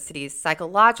capture the city's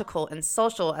psychological and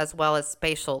social as well as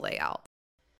spatial layout.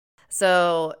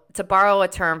 So to borrow a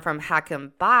term from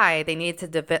Hakim Bai, they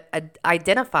needed to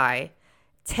identify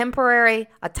temporary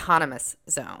autonomous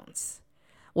zones,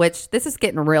 which this is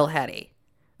getting real heady,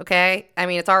 okay? I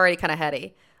mean, it's already kind of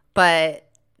heady, but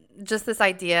just this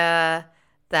idea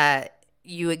that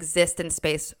you exist in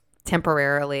space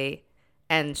temporarily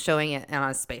and showing it on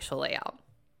a spatial layout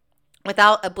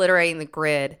without obliterating the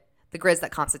grids that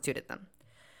constituted them.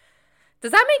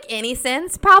 Does that make any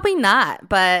sense? Probably not,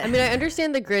 but... I mean, I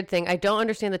understand the grid thing. I don't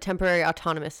understand the temporary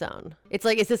autonomous zone. It's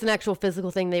like, is this an actual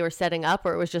physical thing they were setting up,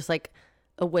 or it was just like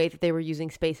a way that they were using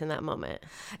space in that moment?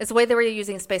 It's the way they were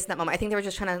using space in that moment. I think they were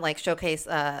just trying to like showcase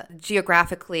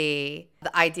geographically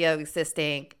the idea of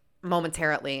existing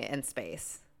momentarily in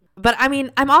space. But I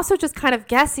mean, I'm also just kind of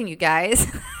guessing, you guys.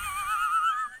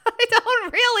 I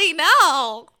don't really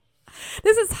know.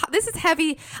 This is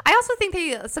heavy. I also think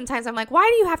sometimes I'm like, why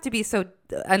do you have to be so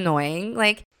annoying?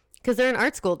 Like, because they're in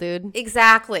art school, dude.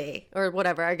 Exactly. Or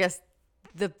whatever. I guess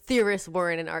the theorists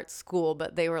weren't in art school,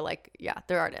 but they were like, yeah,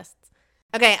 they're artists.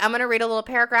 Okay, I'm going to read a little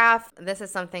paragraph. This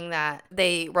is something that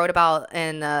they wrote about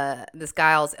in this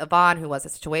Giles Yvonne, who was a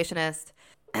situationist.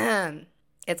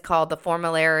 It's called The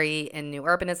Formulary in New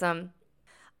Urbanism.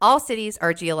 All cities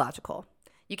are geological.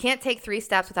 You can't take 3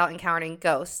 steps without encountering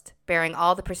ghosts, bearing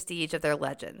all the prestige of their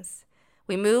legends.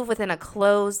 We move within a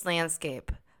closed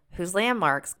landscape whose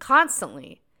landmarks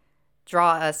constantly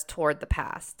draw us toward the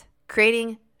past,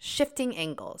 creating shifting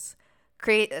angles,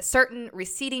 create certain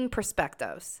receding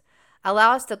perspectives,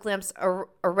 allow us to glimpse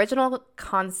original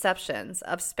conceptions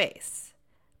of space.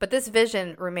 But this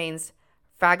vision remains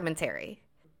fragmentary.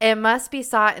 It must be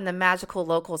sought in the magical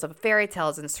locals of fairy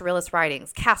tales and surrealist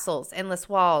writings, castles, endless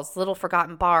walls, little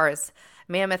forgotten bars,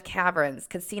 mammoth caverns,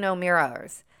 casino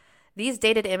mirrors. These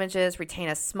dated images retain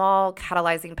a small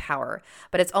catalyzing power,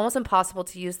 but it's almost impossible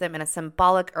to use them in a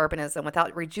symbolic urbanism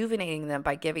without rejuvenating them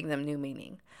by giving them new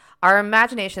meaning. Our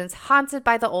imaginations, haunted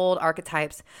by the old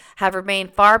archetypes, have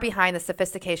remained far behind the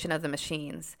sophistication of the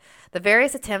machines. The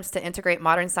various attempts to integrate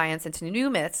modern science into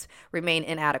new myths remain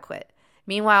inadequate.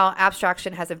 Meanwhile,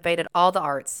 abstraction has invaded all the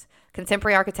arts,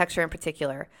 contemporary architecture in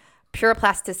particular. Pure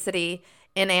plasticity,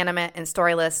 inanimate and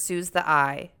storyless, soothes the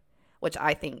eye, which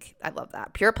I love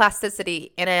that. Pure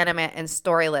plasticity, inanimate and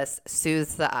storyless,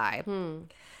 soothes the eye.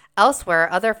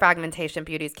 Elsewhere, other fragmentation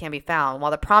beauties can be found,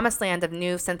 while the promised land of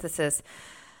new synthesis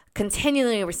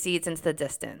continually recedes into the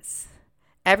distance.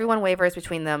 Everyone wavers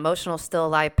between the emotional still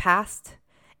alive past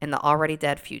and the already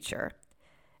dead future.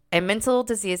 A mental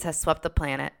disease has swept the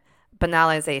planet,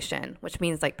 banalization, which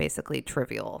means like basically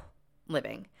trivial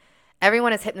living.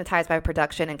 Everyone is hypnotized by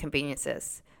production and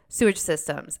conveniences, sewage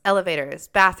systems, elevators,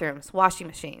 bathrooms, washing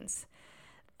machines.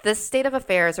 This state of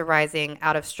affairs arising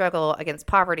out of struggle against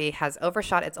poverty has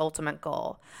overshot its ultimate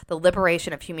goal, the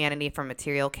liberation of humanity from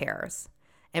material cares,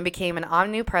 and became an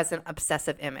omnipresent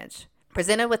obsessive image.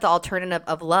 Presented with the alternative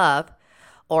of love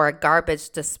or a garbage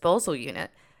disposal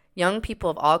unit, young people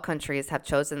of all countries have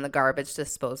chosen the garbage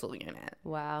disposal unit.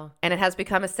 Wow. And it has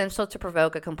become essential to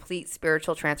provoke a complete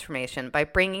spiritual transformation by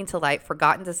bringing to light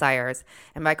forgotten desires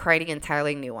and by creating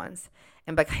entirely new ones,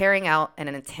 and by carrying out an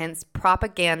intense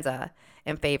propaganda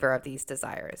in favor of these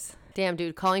desires. Damn,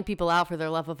 dude, calling people out for their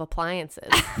love of appliances.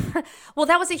 Well,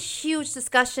 that was a huge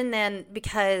discussion then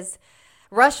because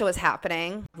Russia was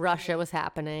happening. Russia was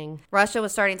happening. Russia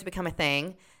was starting to become a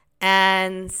thing.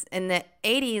 And in the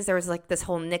 80s, there was like this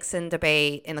whole Nixon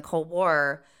debate in the Cold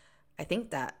War. I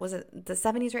think that was it the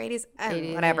 70s or 80s?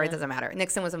 80s, whatever, yeah. It doesn't matter.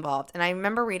 Nixon was involved. And I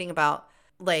remember reading about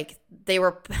like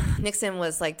Nixon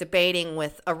was like debating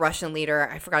with a Russian leader.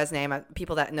 I forgot his name.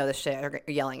 People that know this shit are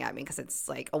yelling at me because it's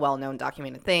like a well-known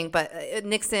documented thing. But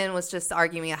Nixon was just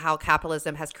arguing how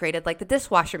capitalism has created like the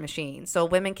dishwasher machine. So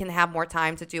women can have more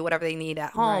time to do whatever they need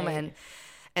at home. Right.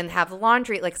 And have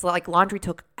laundry, like laundry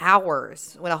took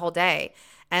hours with a whole day,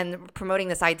 and promoting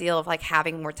this ideal of like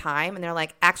having more time. And they're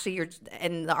like, actually,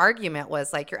 and the argument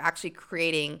was like, you're actually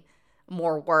creating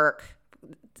more work,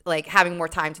 like having more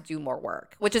time to do more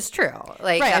work, which is true.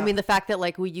 Like, right. I mean, the fact that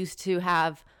like we used to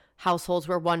have households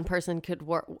where one person could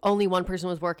work, only one person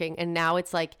was working. And now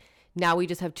it's like, now we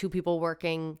just have two people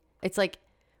working. It's like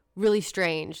really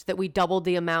strange that we doubled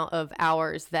the amount of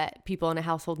hours that people in a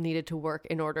household needed to work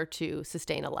in order to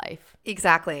sustain a life.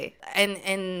 Exactly.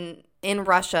 And in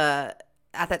Russia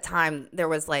at that time, there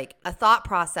was like a thought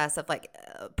process of like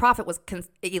profit was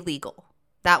illegal.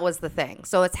 That was the thing.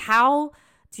 So it's how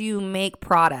do you make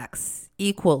products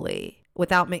equally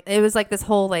without it was like this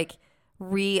whole like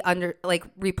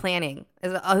replanning.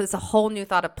 It's a whole new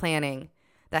thought of planning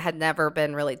that had never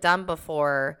been really done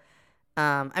before.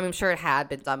 I'm sure it had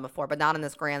been done before, but not on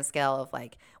this grand scale of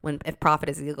like if profit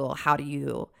is illegal, how do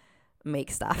you make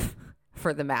stuff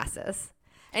for the masses?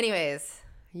 Anyways.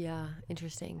 Yeah,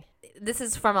 interesting. This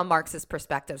is from a Marxist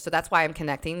perspective. So that's why I'm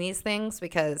connecting these things,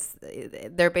 because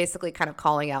they're basically kind of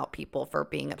calling out people for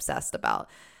being obsessed about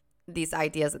these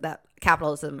ideas that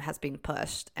capitalism has been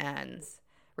pushed and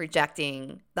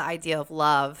rejecting the idea of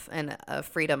love and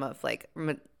freedom of like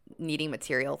needing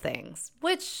material things,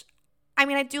 which I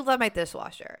mean, I do love my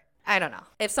dishwasher. I don't know.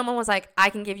 If someone was like, I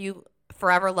can give you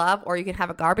forever love or you can have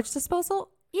a garbage disposal.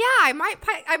 Yeah, I might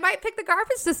pick the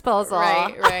garbage disposal.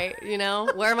 Right. You know,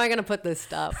 where am I going to put this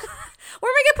stuff? Where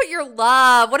am I going to put your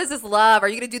love? What is this love? Are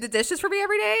you going to do the dishes for me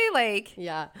every day? Like,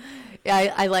 yeah,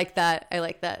 I like that. I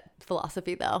like that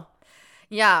philosophy though.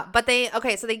 Yeah, but they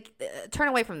turn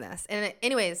away from this. And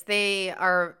anyways, they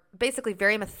are basically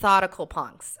very methodical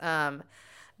punks.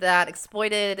 That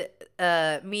exploited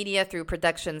media through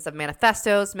productions of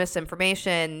manifestos,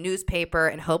 misinformation, newspaper,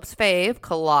 and Hope's fave,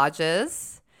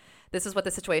 collages. This is what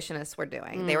the Situationists were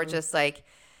doing. They were just like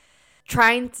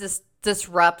trying to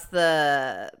disrupt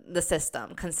the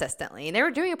system consistently. And they were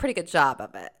doing a pretty good job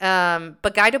of it.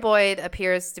 But Guy Du Bois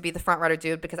appears to be the front runner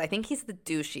dude because I think he's the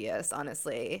douchiest,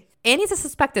 honestly. And he's a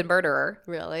suspected murderer.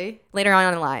 Really? Later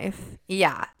on in life.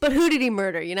 Yeah. But who did he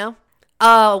murder, you know?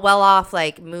 Oh, well-off,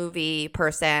 like, movie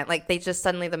person. Like, they just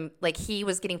suddenly, he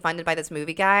was getting funded by this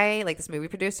movie guy, like this movie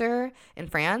producer in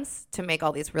France to make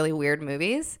all these really weird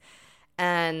movies.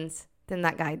 And then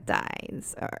that guy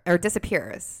dies or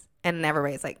disappears. And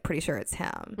everybody's, like, pretty sure it's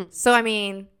him. So, I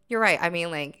mean, you're right. I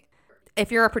mean, like,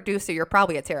 if you're a producer, you're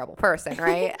probably a terrible person,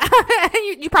 right?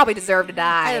 you probably deserve to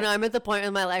die. I don't know. I'm at the point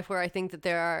in my life where I think that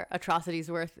there are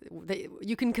atrocities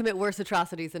you can commit worse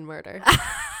atrocities than murder.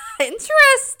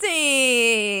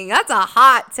 Interesting. That's a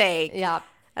hot take. Yeah.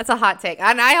 That's a hot take.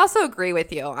 And I also agree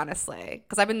with you, honestly,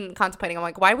 because I've been contemplating. I'm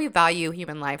like, why do we value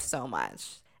human life so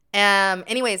much?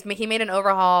 Anyways, he made an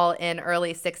overhaul in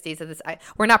early 60s of this.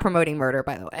 We're not promoting murder,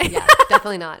 by the way. Yeah,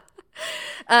 definitely not.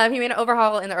 He made an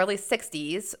overhaul in the early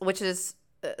 60s, which is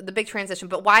the big transition.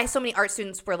 But why so many art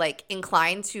students were like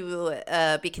inclined to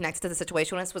be connected to the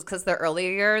Situationists was because their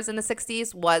earlier years in the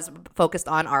 60s was focused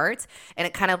on art, and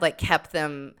it kind of like kept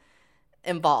them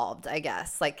involved, I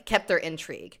guess, like kept their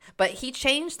intrigue. But he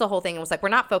changed the whole thing and was like, we're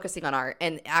not focusing on art,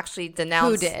 and actually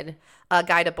denounced. Who did?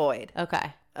 Guy Du Bois.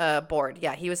 Okay. board.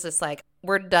 Yeah, he was just like,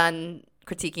 we're done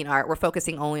critiquing art. We're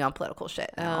focusing only on political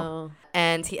shit now. Oh.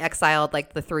 And he exiled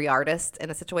like the 3 artists in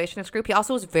the Situationist group. He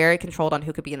also was very controlled on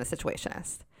who could be in the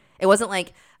Situationist. It wasn't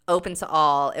like open to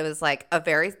all. It was like a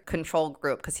very controlled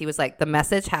group because he was like, the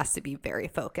message has to be very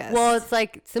focused. Well, it's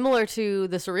like similar to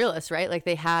the Surrealists, right? Like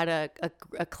they had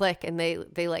a clique and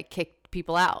they like kicked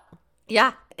people out.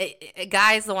 Yeah. A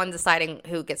guy's the one deciding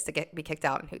who gets to be kicked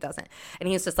out and who doesn't. And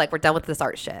he was just like, we're done with this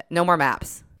art shit. No more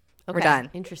maps. Okay. We're done.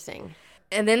 Interesting.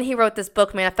 And then he wrote this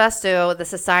book, Manifesto, The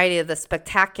Society of the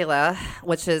Spectacular,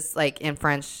 which is like in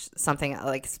French, something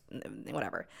like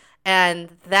whatever. And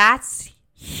that's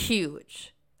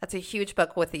huge. That's a huge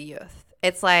book with the youth.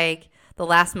 It's like the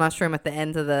last mushroom at the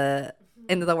end of the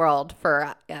world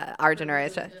for our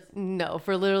generation. No,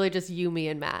 for literally just you, me,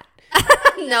 and Matt.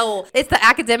 No, it's the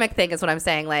academic thing is what I'm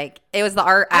saying. Like it was the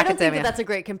art I don't academia. think that's a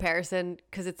great comparison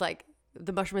because it's like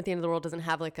the mushroom at the end of the world doesn't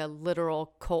have like a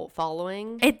literal cult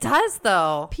following. It does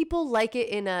though. People like it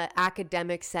in an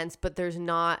academic sense, but there's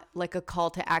not like a call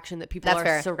to action that people That's are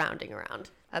fair. surrounding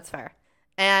around. That's fair.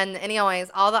 And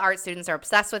anyways, all the art students are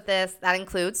obsessed with this. That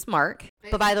includes Mark.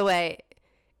 But by the way,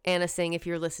 Anna Singh, if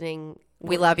you're listening,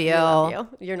 We love you. We love you.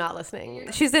 You're not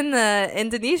listening. She's in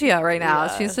Indonesia right now.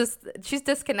 Yeah. She's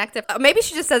disconnected. Maybe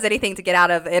she just says anything to get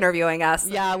out of interviewing us.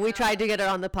 Yeah, we tried to get her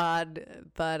on the pod,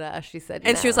 but she said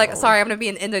And no. she was like, sorry, I'm going to be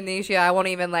in Indonesia. I won't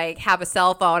even like have a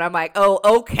cell phone. I'm like, oh,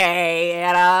 okay,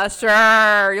 Anna,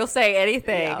 sure. You'll say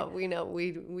anything. Yeah, we know.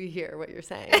 We hear what you're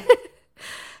saying.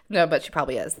 No, but she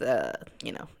probably is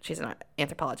she's an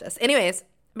anthropologist. Anyways,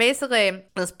 basically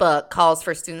this book calls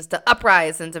for students to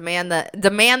uprise and demand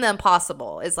the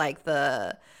impossible is like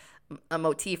a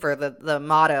motif or the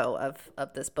motto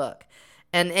of this book.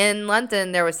 And in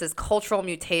London, there was this cultural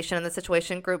mutation in the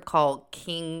Situation group called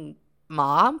King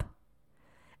Mob.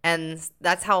 And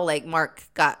that's how like Mark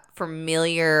got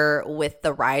familiar with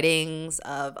the writings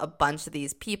of a bunch of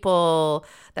these people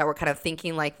that were kind of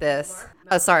thinking like this.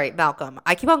 Malcolm.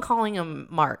 I keep on calling him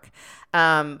Mark.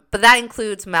 But that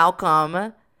includes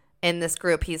Malcolm in this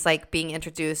group. He's like being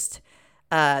introduced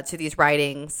to these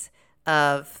writings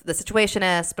of the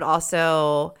Situationists, but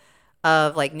also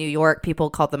of like New York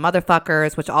people called the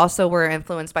Motherfuckers, which also were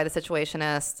influenced by the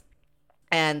Situationists.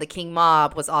 And the King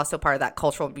Mob was also part of that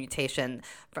cultural mutation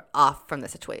off from the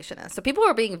Situationists. So people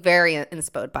were being very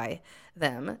inspoed by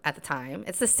them at the time.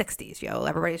 It's the 60s, yo.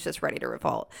 Everybody's just ready to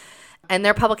revolt. And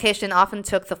their publication often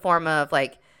took the form of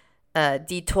like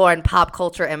detour and pop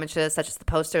culture images, such as the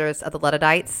posters of the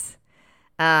Luddites,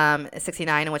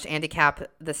 69, in which Andy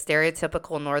Capp, the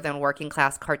stereotypical northern working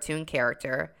class cartoon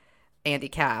character, Andy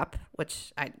Capp,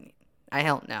 which I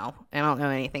don't know. I don't know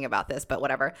anything about this, but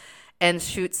whatever. And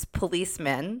shoots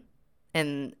policemen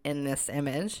in this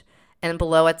image. And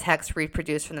below a text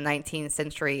reproduced from the 19th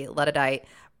century Luddite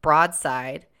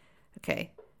broadside. Okay,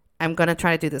 I'm going to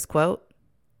try to do this quote.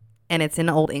 And it's in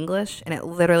Old English. And it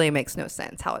literally makes no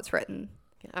sense how it's written.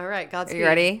 All right, Godspeed. Are you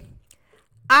ready?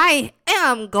 I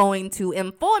am going to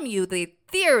inform you that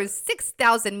there's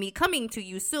 6,000 me coming to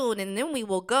you soon. And then we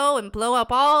will go and blow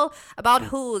up all about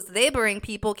whose laboring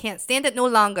people can't stand it no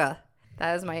longer.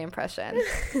 That is my impression.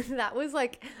 That was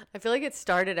like, I feel like it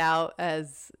started out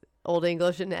as Old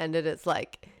English and ended as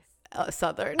like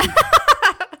Southern.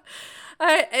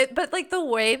 But like the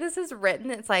way this is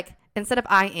written, it's like instead of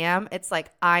I am, it's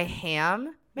like I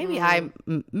ham. Maybe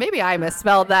I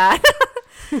misspelled that.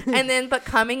 And then, but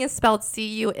coming is spelled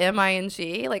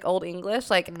Cuming, like Old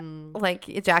English, like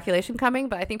ejaculation coming.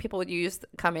 But I think people would use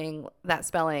coming, that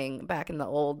spelling, back in the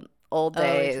old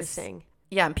days. Interesting.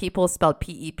 Yeah, and people spelled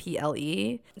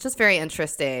Peple. It's just very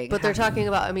interesting. But they're talking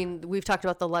about, I mean, we've talked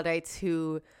about the Luddites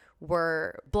who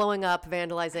were blowing up,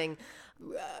 vandalizing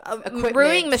equipment,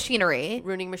 ruining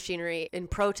machinery in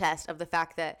protest of the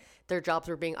fact that their jobs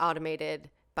were being automated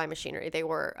by machinery. They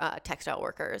were textile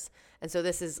workers. And so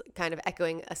this is kind of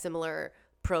echoing a similar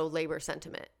pro-labor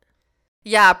sentiment.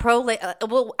 Yeah,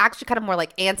 well, actually kind of more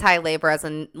like anti-labor, as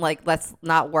in like let's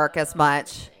not work as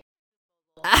much.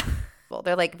 Well,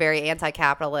 they're like very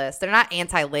anti-capitalist. They're not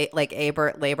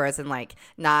labor as in like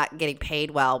not getting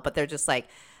paid well, but they're just like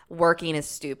working is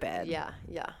stupid. Yeah.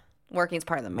 Working is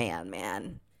part of the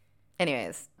man.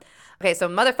 Anyways. Okay, so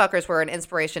Motherfuckers were an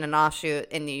inspiration and offshoot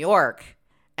in New York.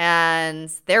 And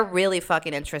they're really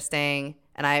fucking interesting.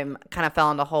 And I kind of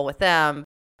fell in the hole with them.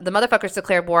 The Motherfuckers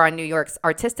declared war on New York's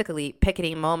artistically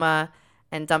picketing MoMA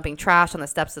and dumping trash on the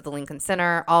steps of the Lincoln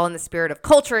Center, all in the spirit of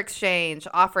culture exchange,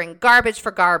 offering garbage for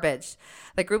garbage.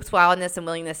 The group's wildness and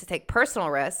willingness to take personal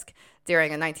risk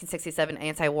during a 1967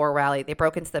 anti-war rally. They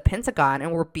broke into the Pentagon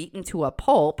and were beaten to a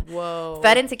pulp. Whoa.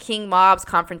 Fed into King Mob's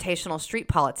confrontational street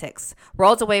politics,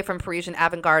 worlds away from Parisian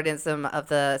avant-gardism of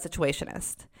the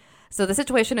Situationists. So the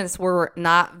Situationists were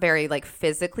not very like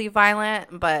physically violent,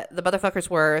 but the motherfuckers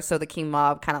were. So the King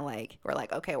Mob kind of like were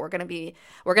like, okay, we're gonna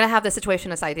have the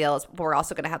Situationist ideals, but we're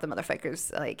also gonna have the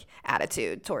motherfuckers like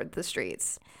attitude toward the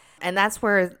streets, and that's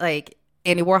where like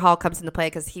Andy Warhol comes into play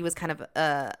because he was kind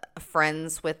of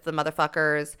friends with the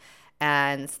motherfuckers,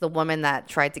 and the woman that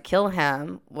tried to kill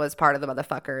him was part of the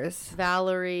motherfuckers.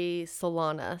 Valerie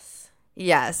Solanas.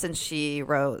 Yes, and she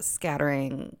wrote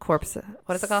 "Scattering Corpses."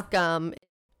 What is it called? Scum.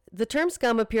 The term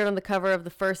scum appeared on the cover of the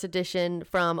first edition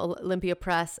from Olympia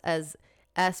Press as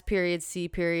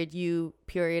S.C.U.M.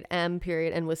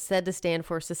 and was said to stand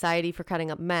for Society for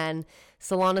Cutting Up Men.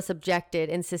 Solanas objected,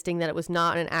 insisting that it was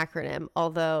not an acronym,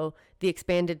 although the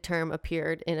expanded term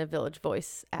appeared in a Village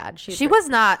Voice ad. She was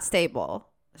not stable.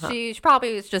 Huh. She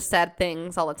probably just said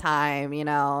things all the time, you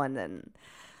know, and then...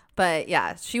 But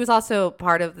yeah, she was also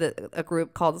part of a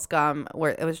group called Scum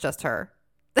where it was just her.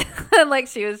 Like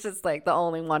she was just like the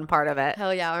only one part of it.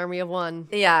 Hell yeah, army of one.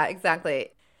 Yeah,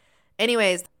 exactly.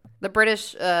 Anyways, the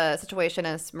British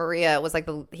Situationist Maria was like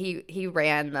he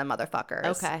ran the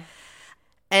motherfuckers. Okay.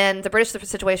 And the British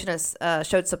Situationists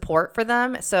showed support for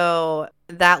them, so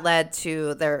that led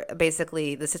to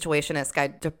basically the Situationist guy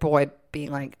Du Bois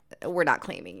being like, "We're not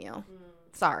claiming you.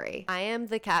 Sorry. I am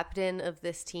the captain of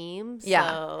this team." So.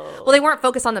 Yeah. Well, they weren't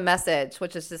focused on the message,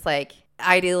 which is just like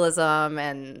idealism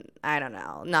and I don't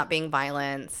know, not being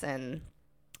violent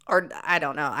or I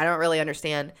don't know. I don't really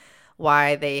understand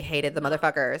why they hated the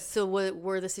motherfuckers. So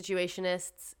were the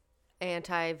Situationists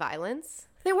anti-violence?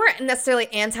 They weren't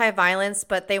necessarily anti-violence,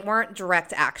 but they weren't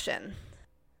direct action.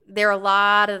 They're a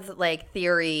lot of like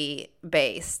theory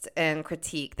based and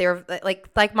critique. They're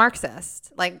like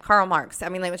Marxist, like Karl Marx. I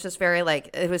mean, it was just very like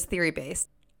it was theory based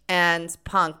and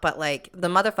punk, but like the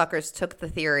motherfuckers took the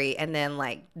theory and then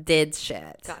like did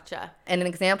shit. Gotcha. And an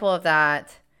example of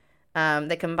that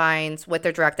that combines with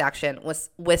their direct action was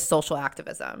with social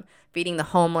activism, feeding the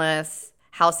homeless,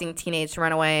 housing teenage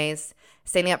runaways,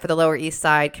 standing up for the Lower East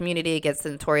Side community against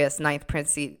the notorious Ninth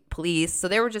Precinct Police. So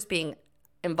they were just being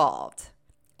involved.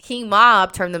 King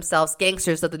Mob termed themselves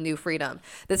gangsters of the new freedom.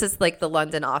 This is like the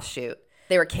London offshoot.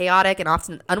 They were chaotic and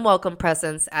often unwelcome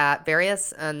presence at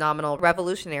various nominal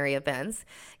revolutionary events,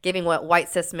 giving what white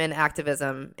cis men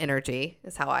activism energy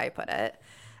is how I put it.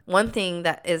 One thing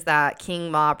that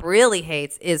King Mob really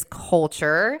hates is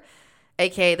culture,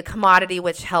 aka the commodity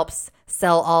which helps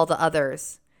sell all the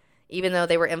others. Even though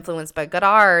they were influenced by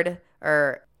Godard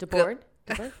or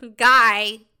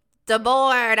Guy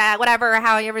Debord, whatever,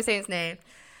 how you ever say his name.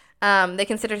 They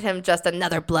considered him just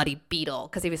another bloody beetle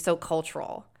because he was so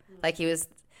cultural. Like he was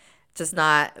just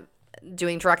not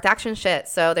doing direct action shit.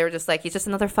 So they were just like, he's just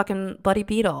another fucking bloody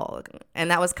beetle. And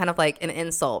that was kind of like an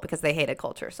insult because they hated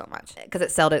culture so much because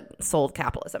it sold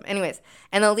capitalism. Anyways,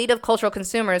 an elite of cultural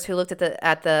consumers who looked at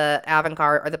the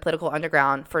avant-garde or the political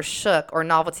underground for shook or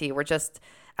novelty were just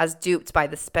as duped by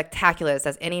the spectaculars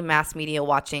as any mass media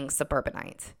watching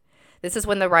suburbanite. This is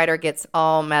when the writer gets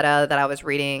all meta that I was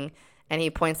reading, and he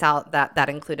points out that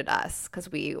included us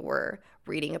because we were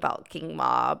reading about King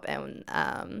Mob, and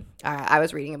I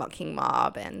was reading about King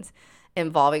Mob and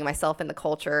involving myself in the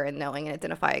culture and knowing and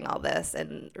identifying all this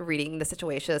and reading the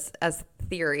Situationists as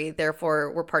theory.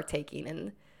 Therefore, we're partaking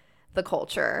in the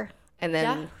culture. And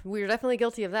then we were definitely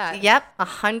guilty of that. Yep,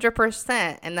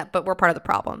 100%. But we're part of the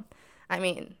problem. I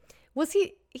mean, was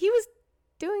he was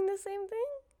doing the same thing?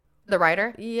 The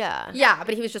writer? Yeah. Yeah,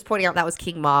 but he was just pointing out that was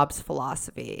King Mob's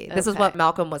philosophy. This is what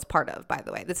Malcolm was part of, by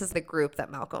the way. This is the group that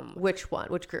Malcolm... Which one?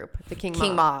 Which group? The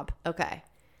King Mob. Okay.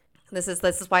 This is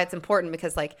why it's important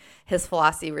because like his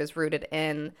philosophy was rooted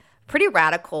in pretty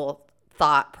radical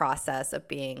thought process of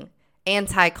being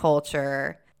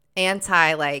anti-culture,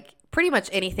 anti like pretty much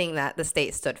anything that the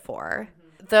state stood for.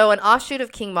 Mm-hmm. Though an offshoot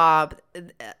of King Mob,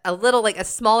 a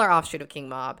smaller offshoot of King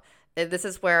Mob, this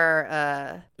is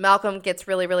where Malcolm gets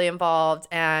really, really involved,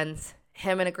 and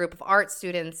him and a group of art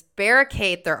students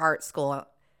barricade their art school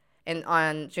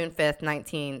on June 5th,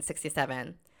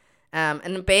 1967.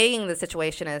 And obeying the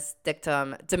Situationist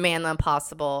dictum, demand the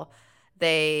impossible.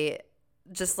 They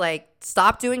just like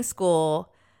stop doing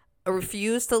school,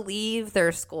 refuse to leave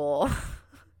their school,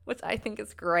 which I think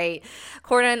is great.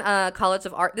 Cornell College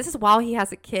of Art. This is while he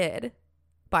has a kid,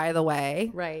 by the way.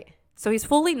 Right. So he's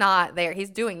fully not there. He's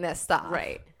doing this stuff.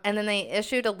 Right. And then they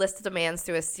issued a list of demands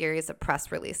through a series of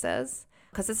press releases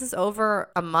because this is over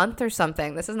a month or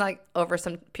something. This is like over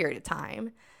some period of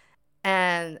time.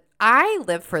 And I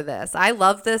live for this. I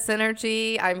love this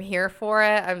energy. I'm here for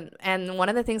it. And one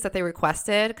of the things that they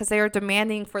requested, because they were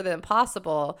demanding for the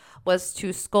impossible, was to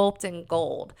sculpt in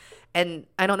gold. And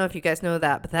I don't know if you guys know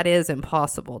that, but that is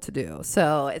impossible to do.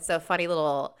 So it's a funny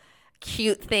little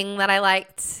cute thing that I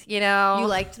liked, you know. You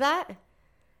liked that?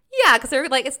 Yeah, because they were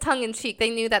like, it's tongue in cheek. They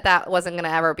knew that that wasn't going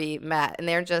to ever be met. And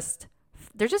they're just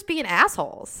being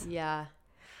assholes. Yeah.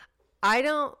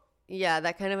 Yeah,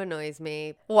 that kind of annoys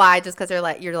me. Why? Just because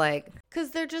you're like.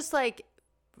 Because they're just like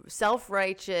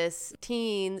self-righteous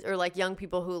teens or like young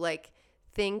people who like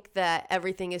think that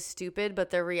everything is stupid, but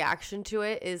their reaction to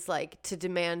it is like to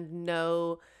demand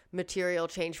no material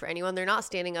change for anyone. They're not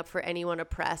standing up for anyone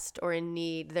oppressed or in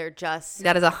need. They're just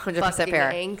that is 100% fair.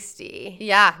 Angsty.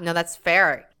 Yeah, no, that's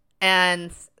fair.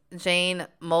 And Jane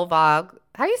Mulvog,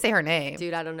 how do you say her name?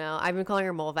 Dude, I don't know. I've been calling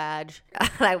her Mulvag.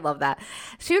 I love that.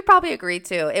 She would probably agree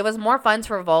too. It was more fun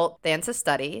to revolt than to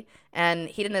study, and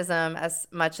hedonism, as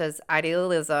much as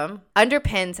idealism,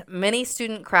 underpinned many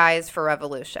student cries for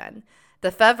revolution.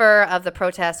 The fervor of the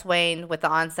protests waned with the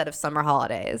onset of summer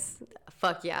holidays.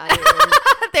 Fuck yeah.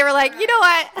 They were like, you know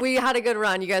what? We had a good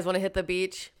run. You guys want to hit the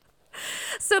beach?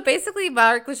 So basically,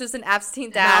 Mark was just an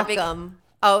absentee dad. Malcolm.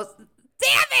 Damn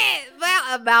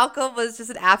it! Malcolm was just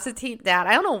an absentee dad.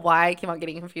 I don't know why I keep on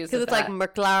getting confused. Because it's like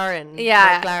McLaren.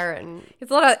 Yeah. McLaren.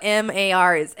 It's a lot of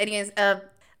M-A-Rs. Anyways,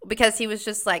 because he was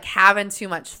just like having too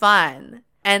much fun.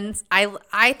 And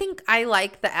I think I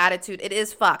like the attitude. It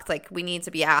is fucked. Like, we need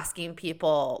to be asking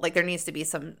people, like, there needs to be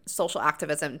some social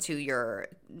activism to your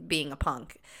being a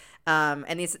punk.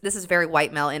 And this is very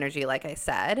white male energy, like I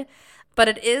said. But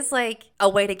it is like a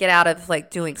way to get out of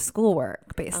like doing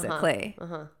schoolwork, basically.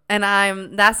 And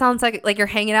that sounds like you're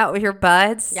hanging out with your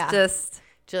buds. Yeah.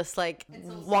 Just like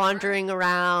wandering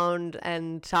around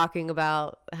and talking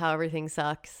about how everything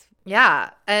sucks.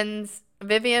 Yeah. And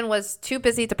Vivienne was too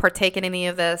busy to partake in any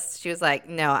of this. She was like,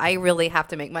 no, I really have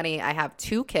to make money. I have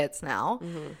 2 kids now.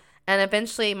 Mm-hmm. And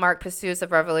eventually Mark Pursues,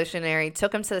 of Revolutionary,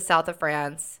 took him to the south of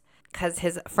France because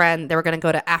his friend, they were going to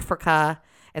go to Africa.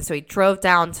 And so he drove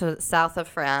down to the south of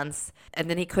France, and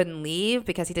then he couldn't leave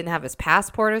because he didn't have his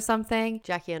passport or something.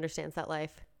 Jackie understands that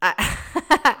life.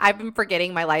 I've been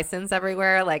forgetting my license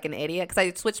everywhere like an idiot because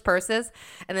I switched purses,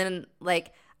 and then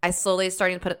like I slowly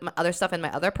starting to put my other stuff in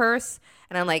my other purse,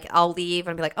 and I'm like, I'll leave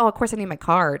and be like, oh, of course I need my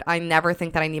card. I never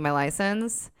think that I need my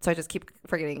license, so I just keep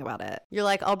forgetting about it. You're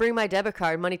like, I'll bring my debit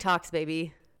card. Money talks,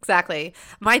 baby. Exactly.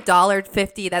 My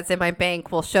 $1.50 that's in my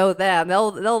bank will show them.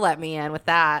 They'll let me in with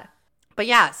that. But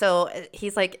yeah, so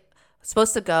he's like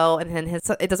supposed to go, and then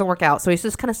it doesn't work out. So he's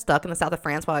just kind of stuck in the south of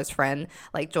France while his friend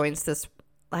like joins this,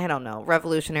 I don't know,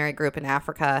 revolutionary group in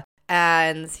Africa.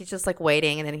 And he's just like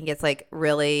waiting, and then he gets like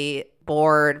really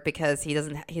bored because he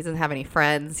doesn't have any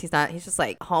friends. He's just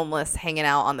like homeless, hanging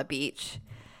out on the beach.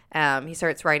 He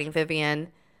starts writing Vivienne.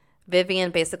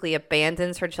 Vivienne basically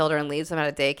abandons her children, leaves them at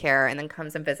a daycare, and then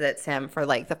comes and visits him for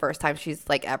like the first time she's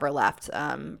like ever left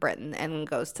Britain, and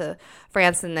goes to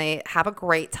France, and they have a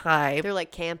great time. They're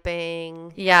like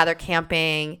camping. Yeah, they're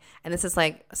camping, and this is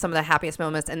like some of the happiest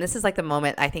moments, and this is like the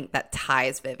moment I think that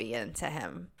ties Vivienne to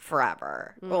him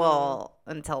forever. Mm. Well,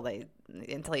 until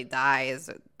he dies,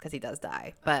 because he does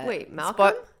die. But wait,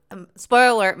 Malcolm?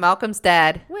 Spoiler alert, Malcolm's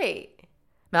dead. Wait.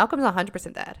 Malcolm's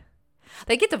 100% dead.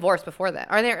 They get divorced before that.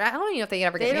 I don't even know if they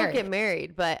ever get married. They don't get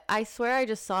married, but I swear I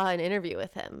just saw an interview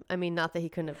with him. I mean, not that he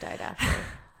couldn't have died after.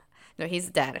 No, he's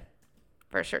dead.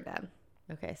 For sure dead.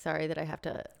 Okay, sorry that I have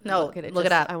to look at it. Look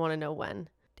it up. I want to know when.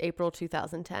 April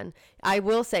 2010. I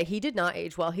will say he did not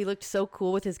age well. He looked so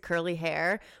cool with his curly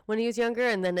hair when he was younger,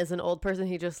 and then as an old person,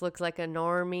 he just looks like a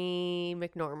normie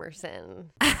McNormerson.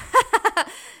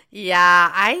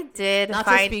 Yeah, I did not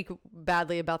to speak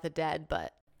badly about the dead,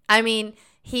 but I mean,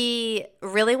 he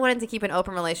really wanted to keep an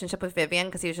open relationship with Vivienne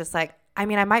because he was just like, I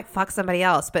mean, I might fuck somebody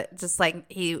else, but just like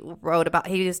he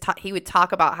would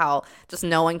talk about how just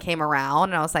no one came around,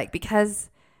 and I was like, because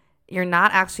you're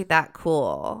not actually that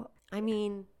cool. I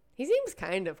mean, he seems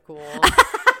kind of cool.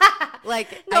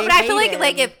 Like, no, but I feel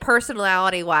like if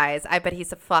personality wise, I bet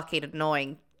he's a fucking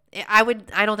annoying. I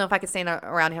don't know if I could stand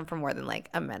around him for more than like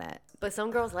a minute. But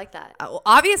some girls like that.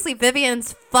 Obviously,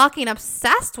 Vivienne's fucking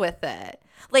obsessed with it.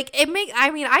 Like, I'm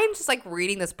just like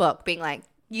reading this book being like,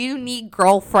 you need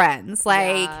girlfriends.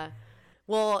 Like, yeah.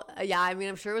 Well, yeah, I mean,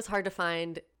 I'm sure it was hard to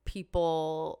find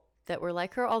people that were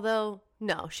like her, although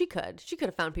no, she could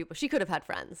have found people. She could have had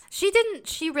friends.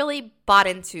 She really bought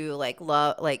into like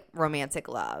love, like romantic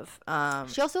love.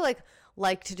 She also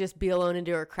liked to just be alone and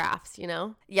do her crafts, you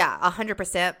know? Yeah,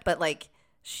 100%. But like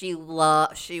she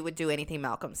would do anything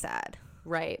Malcolm said.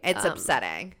 Right. It's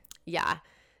upsetting. Yeah.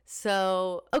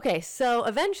 So, okay. So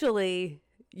eventually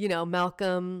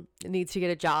Malcolm needs to get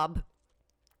a job.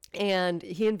 And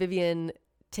he and Vivienne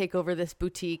take over this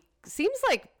boutique. Seems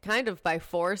like kind of by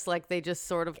force, like they just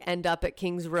sort of end up at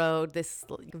King's Road, this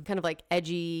kind of like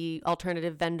edgy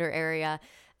alternative vendor area.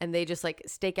 And they just like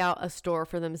stake out a store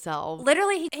for themselves.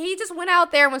 Literally, he just went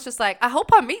out there and was just like, I hope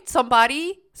I meet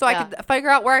somebody so I could figure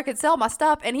out where I could sell my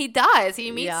stuff. And he does.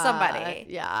 He meets somebody.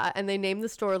 Yeah. And they name the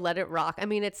store Let It Rock. I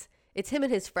mean, it's him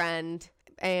and his friend.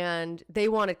 And they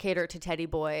want to cater to Teddy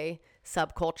Boy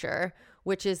subculture,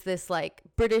 which is this like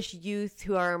British youth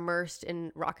who are immersed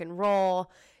in rock and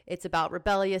roll. It's about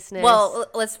rebelliousness. Well,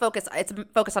 let's focus. It's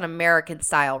focus on American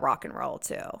style rock and roll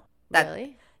too.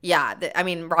 Really? Yeah. I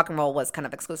mean, rock and roll was kind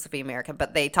of exclusively American,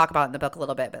 but they talk about it in the book a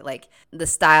little bit. But like the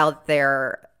style that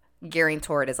they're gearing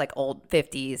toward is like old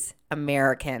 50s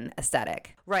American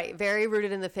aesthetic. Right. Very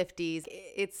rooted in the 50s.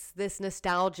 It's this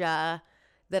nostalgia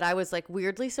that I was like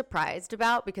weirdly surprised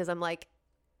about, because I'm like,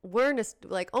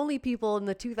 like only people in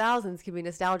the 2000s can be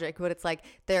nostalgic, but it's like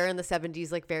they're in the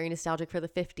 70s, like very nostalgic for the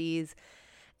 50s.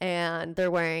 And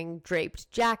they're wearing draped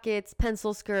jackets,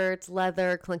 pencil skirts,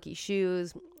 leather, clunky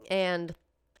shoes. And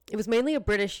it was mainly a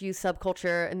British youth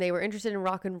subculture, and they were interested in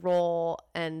rock and roll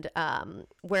and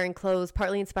wearing clothes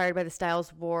partly inspired by the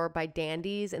styles worn by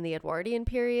dandies in the Edwardian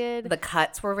period. The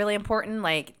cuts were really important.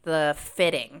 Like the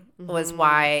fitting was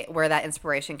where that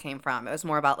inspiration came from. It was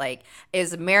more about like, it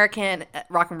was American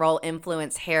rock and roll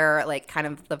influenced hair, like kind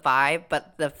of the vibe,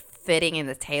 but the fitting and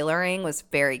the tailoring was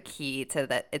very key to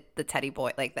the Teddy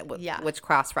Boy, like that, which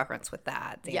cross reference with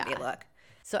that dandy look.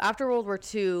 So after World War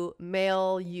II,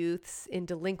 male youths in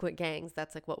delinquent gangs,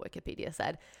 that's like what Wikipedia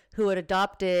said, who had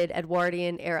adopted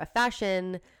Edwardian era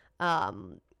fashion,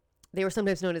 they were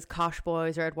sometimes known as Kosh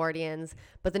Boys or Edwardians,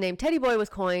 but the name Teddy Boy was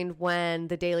coined when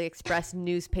the Daily Express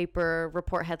newspaper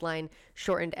report headline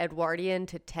shortened Edwardian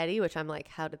to Teddy, which I'm like,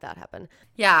 how did that happen?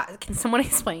 Yeah, can someone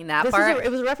explain that part?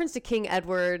 It was a reference to King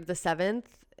Edward VII,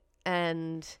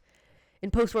 and in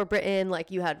post-war Britain,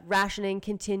 like you had rationing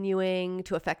continuing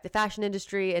to affect the fashion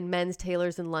industry, and men's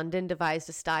tailors in London devised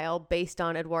a style based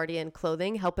on Edwardian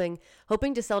clothing, hoping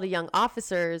to sell to young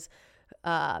officers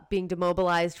being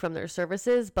demobilized from their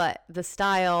services. But the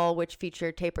style, which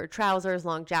featured tapered trousers,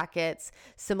 long jackets,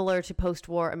 similar to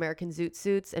post-war American zoot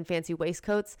suits and fancy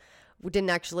waistcoats,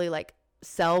 didn't actually like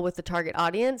sell with the target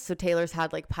audience. So tailors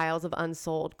had like piles of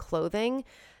unsold clothing.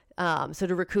 So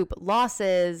to recoup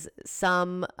losses,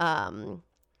 some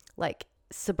like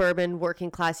suburban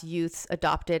working class youths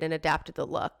adopted and adapted the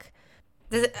look.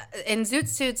 And zoot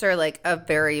suits are like a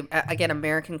very, again,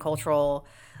 American cultural,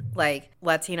 like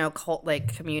Latino cult,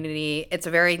 like community. It's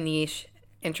a very niche,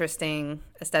 interesting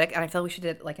aesthetic, and I feel we should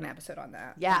do like an episode on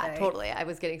that. Yeah, totally. I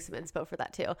was getting some inspo for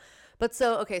that too. But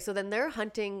so then they're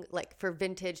hunting like for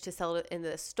vintage to sell it in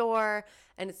the store,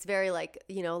 and it's very like,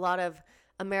 a lot of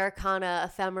Americana,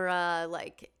 ephemera,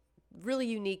 like really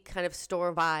unique kind of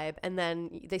store vibe. And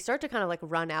then they start to kind of like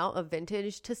run out of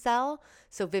vintage to sell.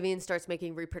 So Vivienne starts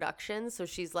making reproductions. So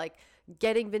she's like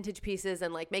getting vintage pieces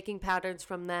and like making patterns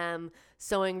from them,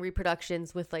 sewing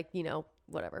reproductions with like,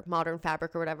 whatever, modern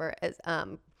fabric or whatever.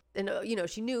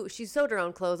 She sewed her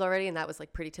own clothes already, and that was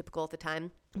like pretty typical at the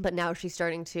time. But now she's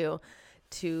starting to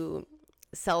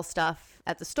sell stuff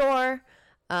at the store.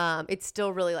 It's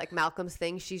still really like Malcolm's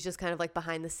thing. She's just kind of like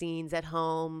behind the scenes at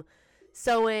home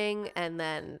sewing, and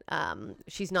then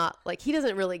she's not like, he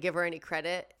doesn't really give her any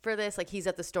credit for this. Like he's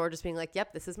at the store just being like,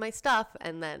 yep, this is my stuff.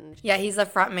 And then he's the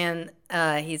front man.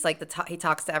 He's like he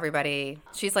talks to everybody.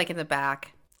 She's like in the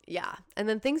back. Yeah. And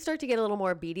then things start to get a little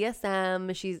more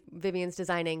BDSM. Vivienne's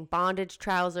designing bondage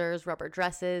trousers, rubber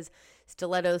dresses,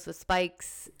 stilettos with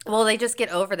spikes. Well, they just get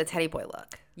over the Teddy Boy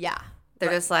look. Yeah. They're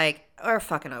just like, we're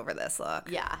fucking over this look.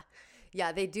 Yeah.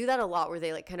 Yeah, they do that a lot, where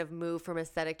they like kind of move from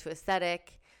aesthetic to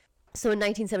aesthetic. So in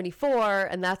 1974,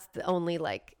 and that's the only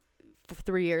like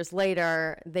 3 years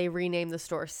later, they rename the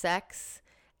store Sex.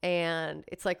 And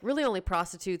it's like really only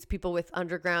prostitutes, people with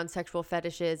underground sexual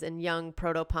fetishes, and young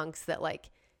proto-punks that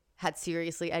like had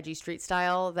seriously edgy street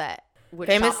style that would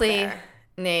famously shop there.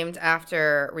 Named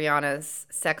after Rihanna's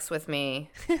Sex With Me.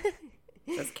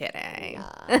 Just kidding.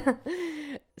 Yeah.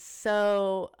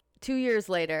 So 2 years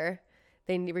later,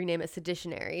 they rename it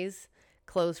Situationists,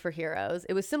 Clothes for Heroes.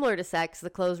 It was similar to Sex. The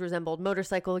clothes resembled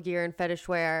motorcycle gear and fetish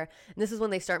wear. And this is when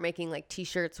they start making like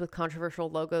t-shirts with controversial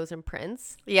logos and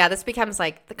prints. Yeah, this becomes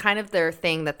like the kind of their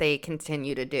thing that they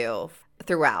continue to do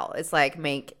throughout. It's like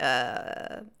make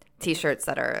t-shirts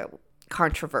that are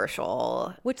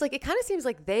controversial. Which like, it kind of seems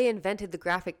like they invented the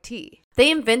graphic tee.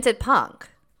 They invented punk.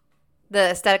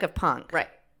 The aesthetic of punk. Right.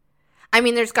 I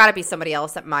mean, there's got to be somebody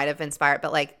else that might have inspired,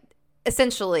 but like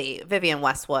essentially Vivienne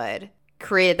Westwood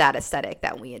created that aesthetic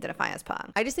that we identify as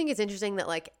punk. I just think it's interesting that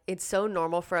like it's so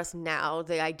normal for us now,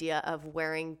 the idea of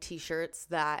wearing t-shirts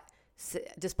that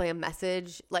display a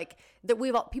message, like that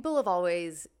people have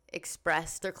always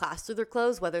expressed their class through their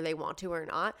clothes, whether they want to or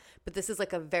not, but this is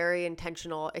like a very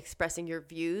intentional expressing your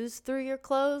views through your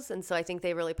clothes. And so I think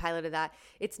they really piloted that.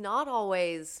 It's not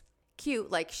always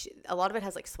cute, like a lot of it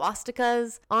has like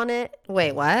swastikas on it.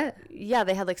 Wait, what? Yeah,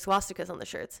 they had like swastikas on the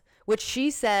shirts, which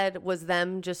she said was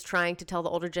them just trying to tell the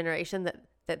older generation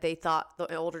that they thought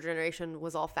the older generation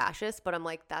was all fascist. But I'm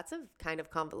like, that's a kind of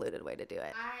convoluted way to do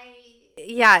it.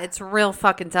 Yeah, it's real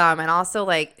fucking dumb. And also,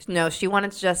 like, no, she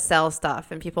wanted to just sell stuff,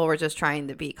 and people were just trying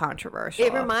to be controversial.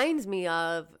 It reminds me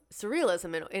of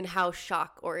surrealism in how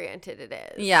shock oriented it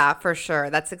is. Yeah, for sure.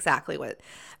 That's exactly what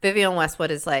Vivienne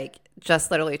Westwood is like, just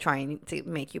literally trying to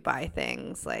make you buy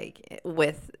things, like,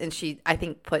 and she, I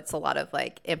think, puts a lot of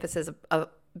like emphasis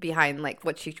behind like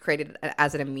what she created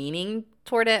as a meaning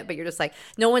toward it, but you're just like,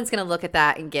 no one's gonna look at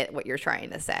that and get what you're trying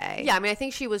to say. Yeah, I mean, I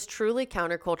think she was truly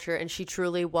counterculture, and she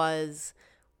truly was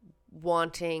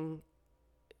wanting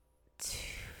to,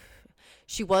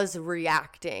 she was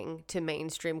reacting to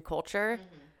mainstream culture.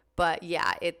 But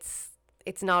yeah, it's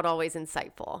not always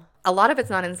insightful. A lot of it's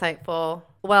not insightful.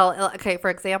 Well, okay, for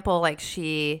example, like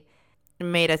she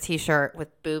made a t-shirt with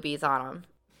boobies on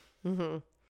them.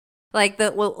 Like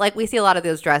like we see a lot of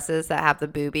those dresses that have the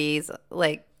boobies,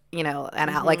 like, you know, and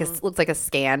out like it looks like a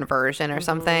scan version or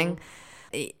something.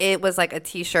 It was like a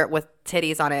t-shirt with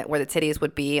titties on it, where the titties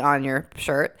would be on your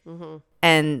shirt,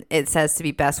 and it says to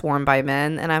be best worn by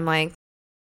men. And I'm like,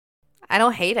 I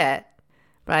don't hate it,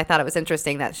 but I thought it was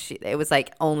interesting that it was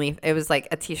like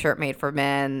a t-shirt made for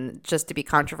men, just to be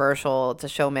controversial, to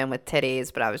show men with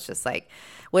titties. But I was just like,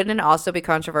 wouldn't it also be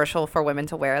controversial for women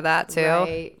to wear that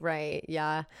too? Right,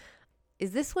 yeah.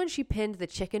 Is this when she pinned the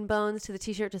chicken bones to the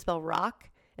t-shirt to spell rock?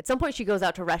 At some point she goes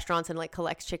out to restaurants and like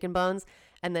collects chicken bones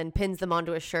and then pins them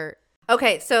onto a shirt.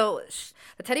 Okay, so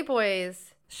the Teddy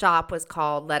Boys shop was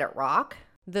called Let It Rock.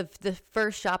 The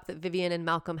first shop that Vivienne and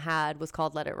Malcolm had was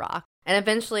called Let It Rock. And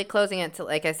eventually closing it to,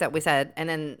 like I said, and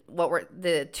then what were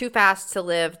the Too Fast to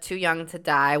Live, Too Young to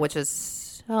Die, which is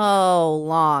so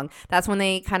long. That's when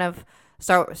they kind of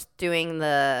start doing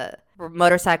the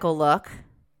motorcycle look,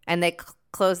 and they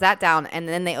close that down, and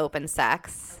then they open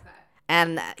Sex. Okay.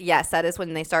 And yes, that is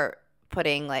when they start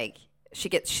putting like she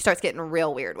starts getting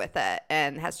real weird with it,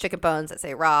 and has chicken bones that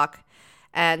say rock.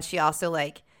 And she also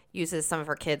like uses some of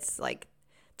her kids like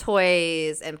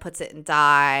toys and puts it in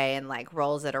dye and like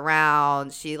rolls it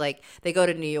around. They go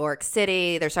to New York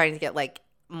City. They're starting to get like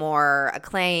more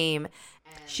acclaim.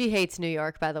 She hates New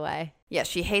York, by the way. Yeah,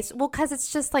 she hates, well, because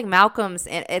it's just like Malcolm's,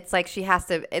 and it's like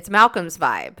it's Malcolm's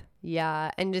vibe.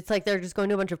 Yeah, and it's like they're just going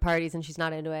to a bunch of parties and she's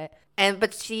not into it.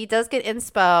 But she does get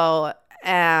inspo,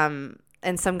 and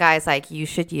some guys like, you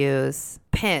should use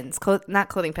pins, not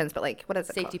clothing pins, but like, what is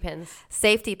it Safety called? pins.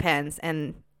 Safety pins,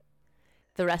 and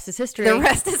the rest is history. The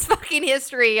rest is fucking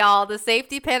history, y'all. The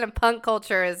safety pin and punk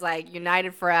culture is like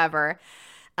united forever.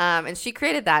 And she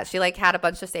created that. She like had a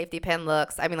bunch of safety pin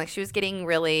looks. I mean, like she was getting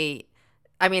really,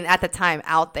 I mean, at the time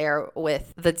out there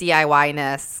with the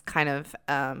DIY-ness kind of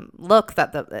look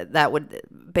that would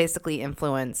basically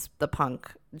influence the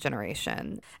punk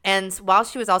generation. And while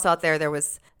she was also out there, there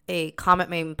was a comment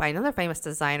made by another famous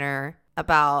designer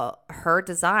about her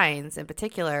designs in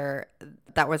particular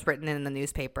that was written in the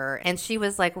newspaper, and she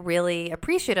was like really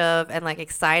appreciative and like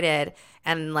excited,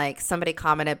 and like somebody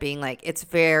commented being like, it's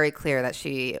very clear that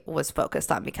she was focused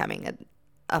on becoming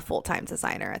a full-time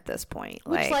designer at this point.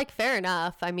 Which like fair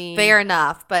enough. I mean, fair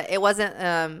enough, but it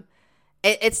wasn't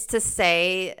it's to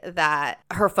say that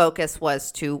her focus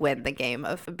was to win the game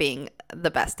of being the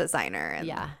best designer. And,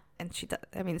 yeah. And she does.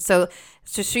 I mean, so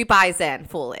she buys in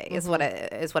fully is what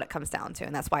it comes down to,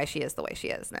 and that's why she is the way she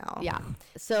is now. Yeah.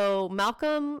 So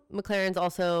Malcolm McLaren's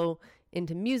also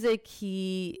into music.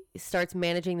 He starts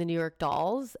managing the New York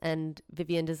Dolls, and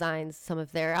Vivienne designs some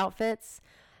of their outfits.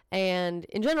 And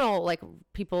in general, like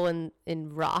people in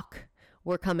rock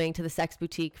were coming to the Sex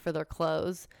Boutique for their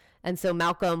clothes, and so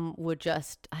Malcolm would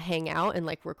just hang out and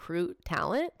like recruit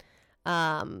talent.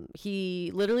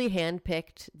 He literally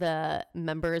handpicked the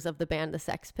members of the band, the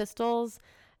Sex Pistols,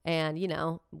 and you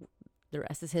know, the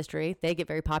rest is history. They get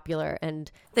very popular, and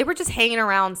they were just hanging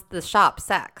around the shop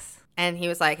Sex, and he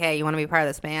was like, hey, you want to be part of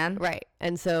this band? Right.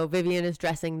 And so Vivienne is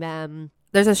dressing them.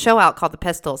 There's a show out called The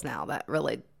Pistols now that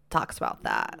really talks about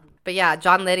that. But yeah,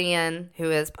 John Lydian, who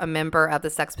is a member of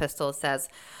the Sex Pistols, says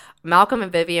Malcolm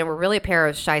and Vivienne were really a pair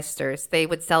of shysters. They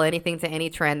would sell anything to any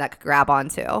trend that could grab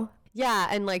onto. Yeah,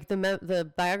 and like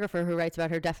the biographer who writes about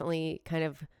her definitely kind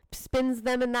of spins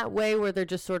them in that way where they're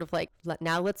just sort of like,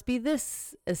 now let's be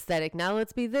this aesthetic, now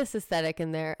let's be this aesthetic,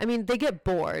 and they get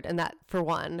bored, and that for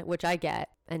one, which I get.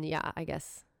 And yeah, I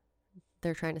guess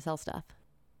they're trying to sell stuff.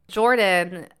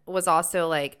 Jordan was also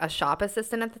like a shop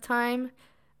assistant at the time,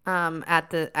 at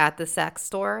the sex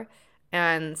store,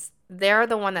 and they're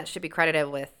the one that should be credited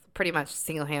with pretty much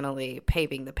single-handedly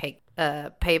paving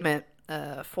the pavement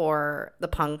for the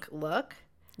punk look.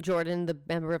 Jordan, the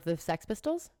member of the Sex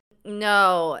Pistols?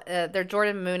 No, they're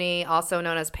Jordan Mooney, also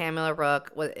known as Pamela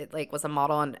Rook, was a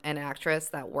model and actress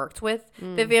that worked with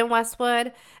Vivienne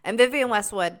Westwood, and Vivienne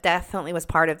Westwood definitely was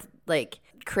part of like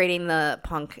creating the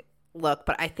punk look,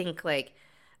 but I think like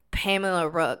Pamela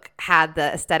Rook had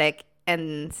the aesthetic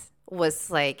and was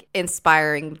like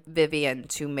inspiring Vivienne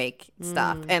to make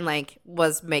stuff and like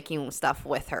was making stuff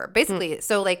with her basically.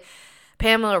 So like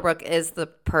Pamela Rook is the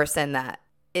person that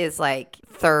is like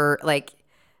third, like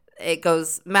it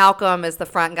goes, Malcolm is the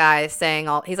front guy saying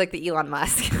he's like the Elon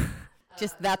Musk.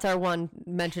 Just that's our one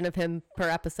mention of him per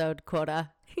episode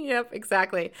quota. Yep,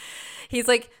 exactly. He's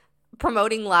like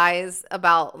promoting lies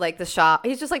about like the shop.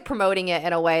 He's just like promoting it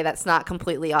in a way that's not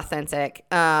completely authentic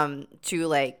to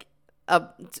like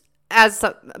as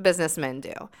businessmen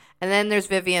do. And then there's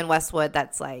Vivienne Westwood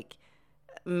that's like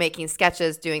making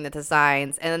sketches, doing the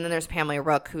designs, and then there's Pamela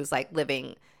Rook who's like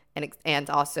living and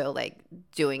also like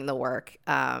doing the work,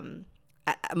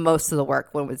 most of the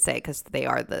work, one would say, because they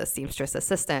are the seamstress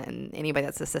assistant, and anybody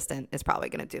that's assistant is probably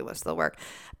going to do most of the work,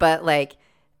 but like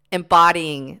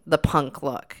embodying the punk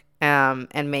look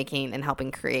and making and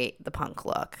helping create the punk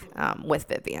look with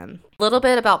Vivienne. A little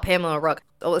bit about Pamela Rook.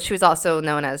 She was also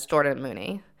known as Jordan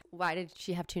Mooney. Why did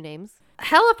she have two names?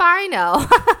 Hell if I know.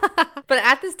 But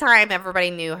at this time, everybody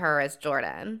knew her as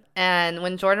Jordan. And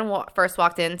when Jordan first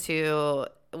walked into,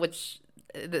 which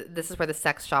this is where the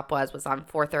sex shop was on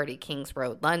 430 Kings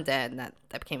Road, London. That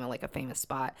became like a famous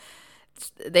spot.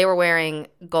 They were wearing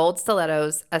gold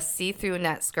stilettos, a see-through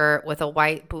net skirt with a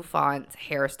white bouffant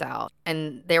hairstyle.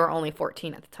 And they were only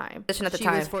 14 at the time. She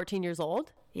was 14 years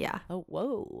old? Yeah. Oh,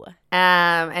 whoa.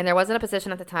 And there wasn't a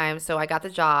position at the time, so I got the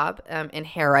job in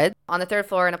Harrods on the third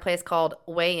floor in a place called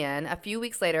Way In. A few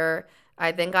weeks later,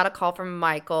 I then got a call from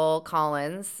Michael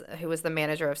Collins, who was the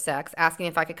manager of sex, asking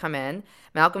if I could come in.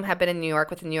 Malcolm had been in New York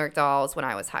with the New York Dolls when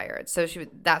I was hired, so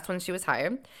that's when she was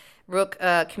hired. Rook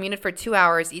commuted for 2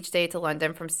 hours each day to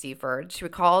London from Seaford. She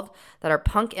recalled that her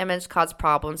punk image caused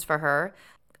problems for her.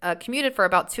 Commuted for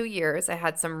about 2 years. I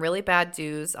had some really bad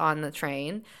dues on the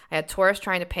train. I had tourists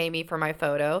trying to pay me for my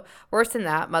photo. Worse than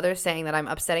that, mothers saying that I'm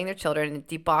upsetting their children and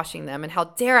debauching them, and how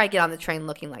dare I get on the train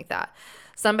looking like that.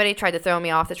 Somebody tried to throw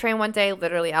me off the train one day,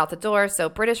 literally out the door, so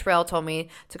British Rail told me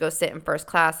to go sit in first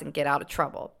class and get out of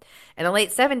trouble. In the late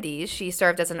 70s, she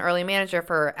served as an early manager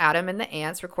for Adam and the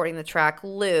Ants, recording the track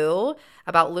Lou,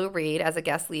 about Lou Reed as a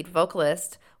guest lead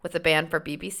vocalist with the band for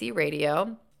BBC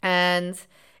Radio. And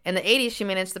in the 80s, she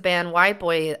managed the band Wide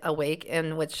Boy Awake,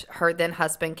 in which her then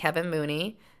husband, Kevin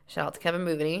Mooney, shout out to Kevin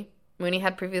Mooney,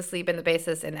 had previously been the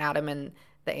bassist in Adam and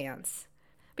the Ants.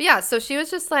 But yeah, so she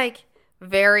was just like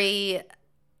very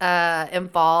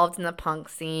involved in the punk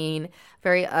scene,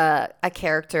 very a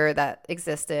character that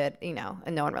existed,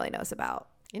 and no one really knows about.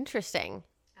 Interesting.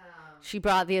 She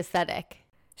brought the aesthetic.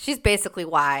 She's basically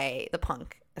why the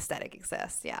punk aesthetic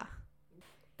exists, yeah.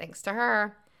 Thanks to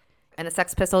her. And the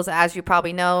Sex Pistols, as you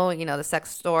probably know, the sex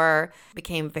store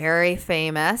became very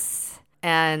famous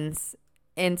and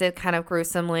ended kind of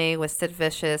gruesomely with Sid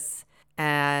Vicious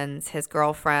and his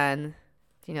girlfriend.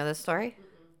 Do you know this story? Mm-hmm.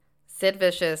 Sid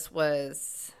Vicious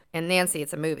was, and Nancy,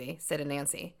 it's a movie, Sid and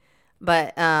Nancy.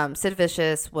 But Sid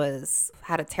Vicious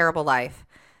had a terrible life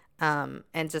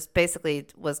and just basically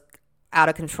was out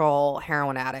of control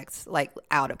heroin addict.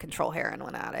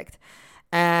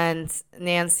 And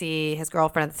Nancy, his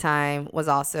girlfriend at the time, was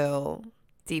also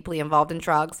deeply involved in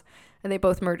drugs, and they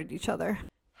both murdered each other.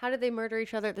 How did they murder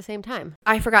each other at the same time?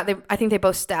 I forgot. I think they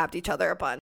both stabbed each other a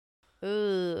bunch.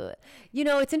 Ooh.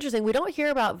 It's interesting. We don't hear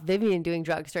about Vivienne doing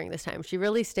drugs during this time. She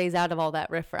really stays out of all that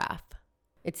riffraff.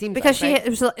 It seems because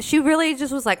right? she really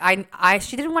just was like,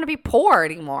 she didn't want to be poor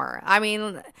anymore. I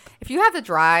mean, if you have the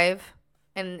drive,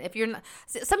 and if you're not,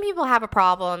 some people have a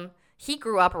problem. He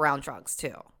grew up around drugs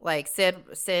too. Like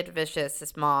Sid Vicious,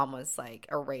 his mom was like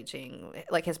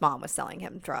his mom was selling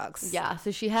him drugs. Yeah, so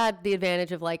she had the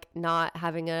advantage of like not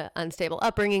having a unstable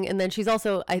upbringing, and then she's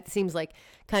also, it seems like,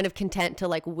 kind of content to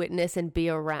like witness and be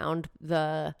around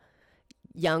the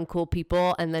young cool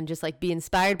people, and then just like be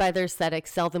inspired by their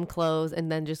aesthetics, sell them clothes,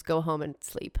 and then just go home and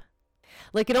sleep.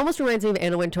 Like, it almost reminds me of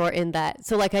Anna Wintour in that.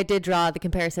 So, like, I did draw the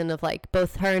comparison of, like,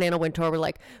 both her and Anna Wintour were,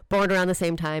 like, born around the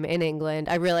same time in England.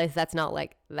 I realize that's not,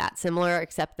 like, that similar,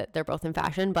 except that they're both in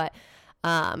fashion. But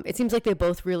it seems like they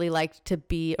both really liked to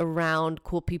be around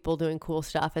cool people doing cool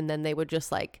stuff. And then they would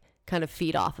just, like, kind of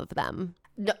feed off of them.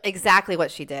 No, exactly what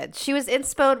she did. She was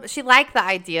inspo. She liked the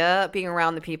idea of being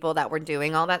around the people that were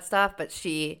doing all that stuff. But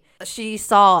she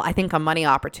saw, I think, a money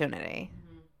opportunity.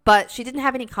 But she didn't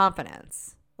have any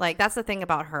confidence. Like, that's the thing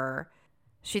about her.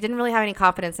 She didn't really have any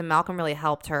confidence, and Malcolm really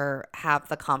helped her have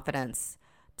the confidence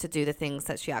to do the things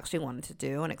that she actually wanted to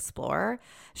do and explore.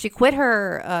 She quit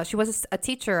her, she was a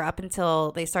teacher up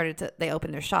until they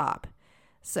opened their shop.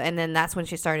 So, and then that's when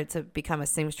she started to become a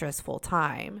seamstress full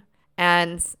time.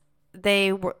 And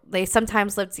they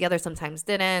sometimes lived together, sometimes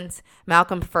didn't.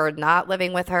 Malcolm preferred not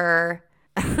living with her.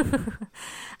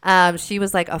 She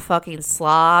was like a fucking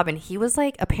slob, and he was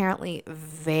like apparently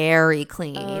very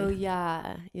clean. Oh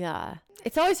yeah.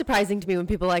 It's always surprising to me when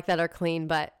people like that are clean,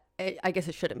 but I guess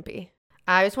it shouldn't be.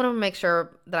 I just want to make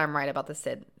sure that I'm right about the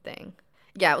Sid thing.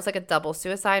 Yeah, it was like a double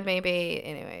suicide maybe.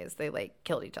 Anyways, they like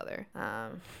killed each other.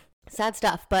 Sad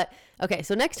stuff. But okay,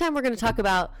 so next time we're going to talk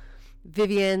about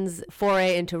Vivienne's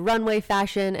foray into runway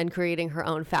fashion and creating her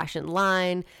own fashion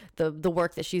line, the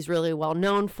work that she's really well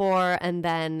known for, and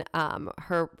then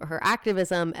her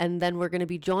activism. And then we're going to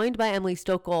be joined by Emily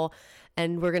Stokel,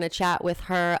 and we're going to chat with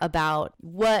her about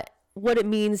what it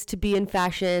means to be in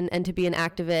fashion and to be an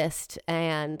activist,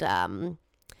 and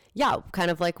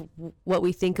kind of like what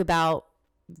we think about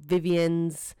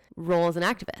Vivienne's role as an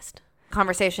activist.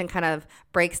 Conversation kind of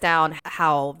breaks down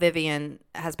how Vivienne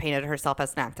has painted herself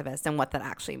as an activist and what that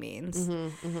actually means.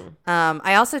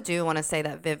 I also do want to say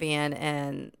that Vivienne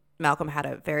and Malcolm had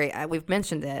a very, we've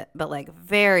mentioned it, but like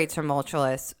very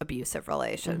tumultuous, abusive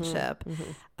relationship.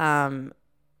 And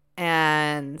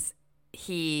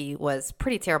he was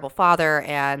pretty terrible father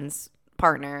and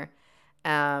partner,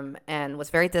 and was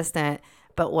very distant,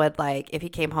 but would like, if he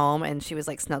came home and she was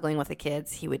like snuggling with the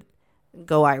kids, he would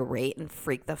go irate and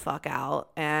freak the fuck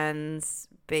out, and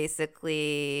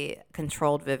basically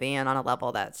controlled Vivienne on a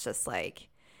level that's just like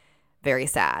very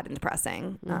sad and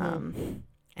depressing.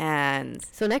 And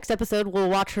so next episode we'll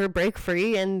watch her break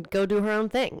free and go do her own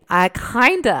thing.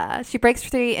 She breaks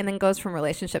free and then goes from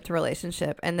relationship to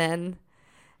relationship, and then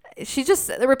she just,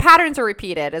 the patterns are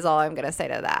repeated is all I'm gonna say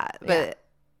to that. But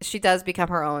she does become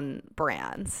her own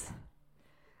brand.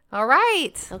 All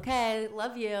right. Okay.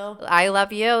 Love you. I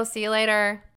love you. See you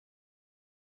later.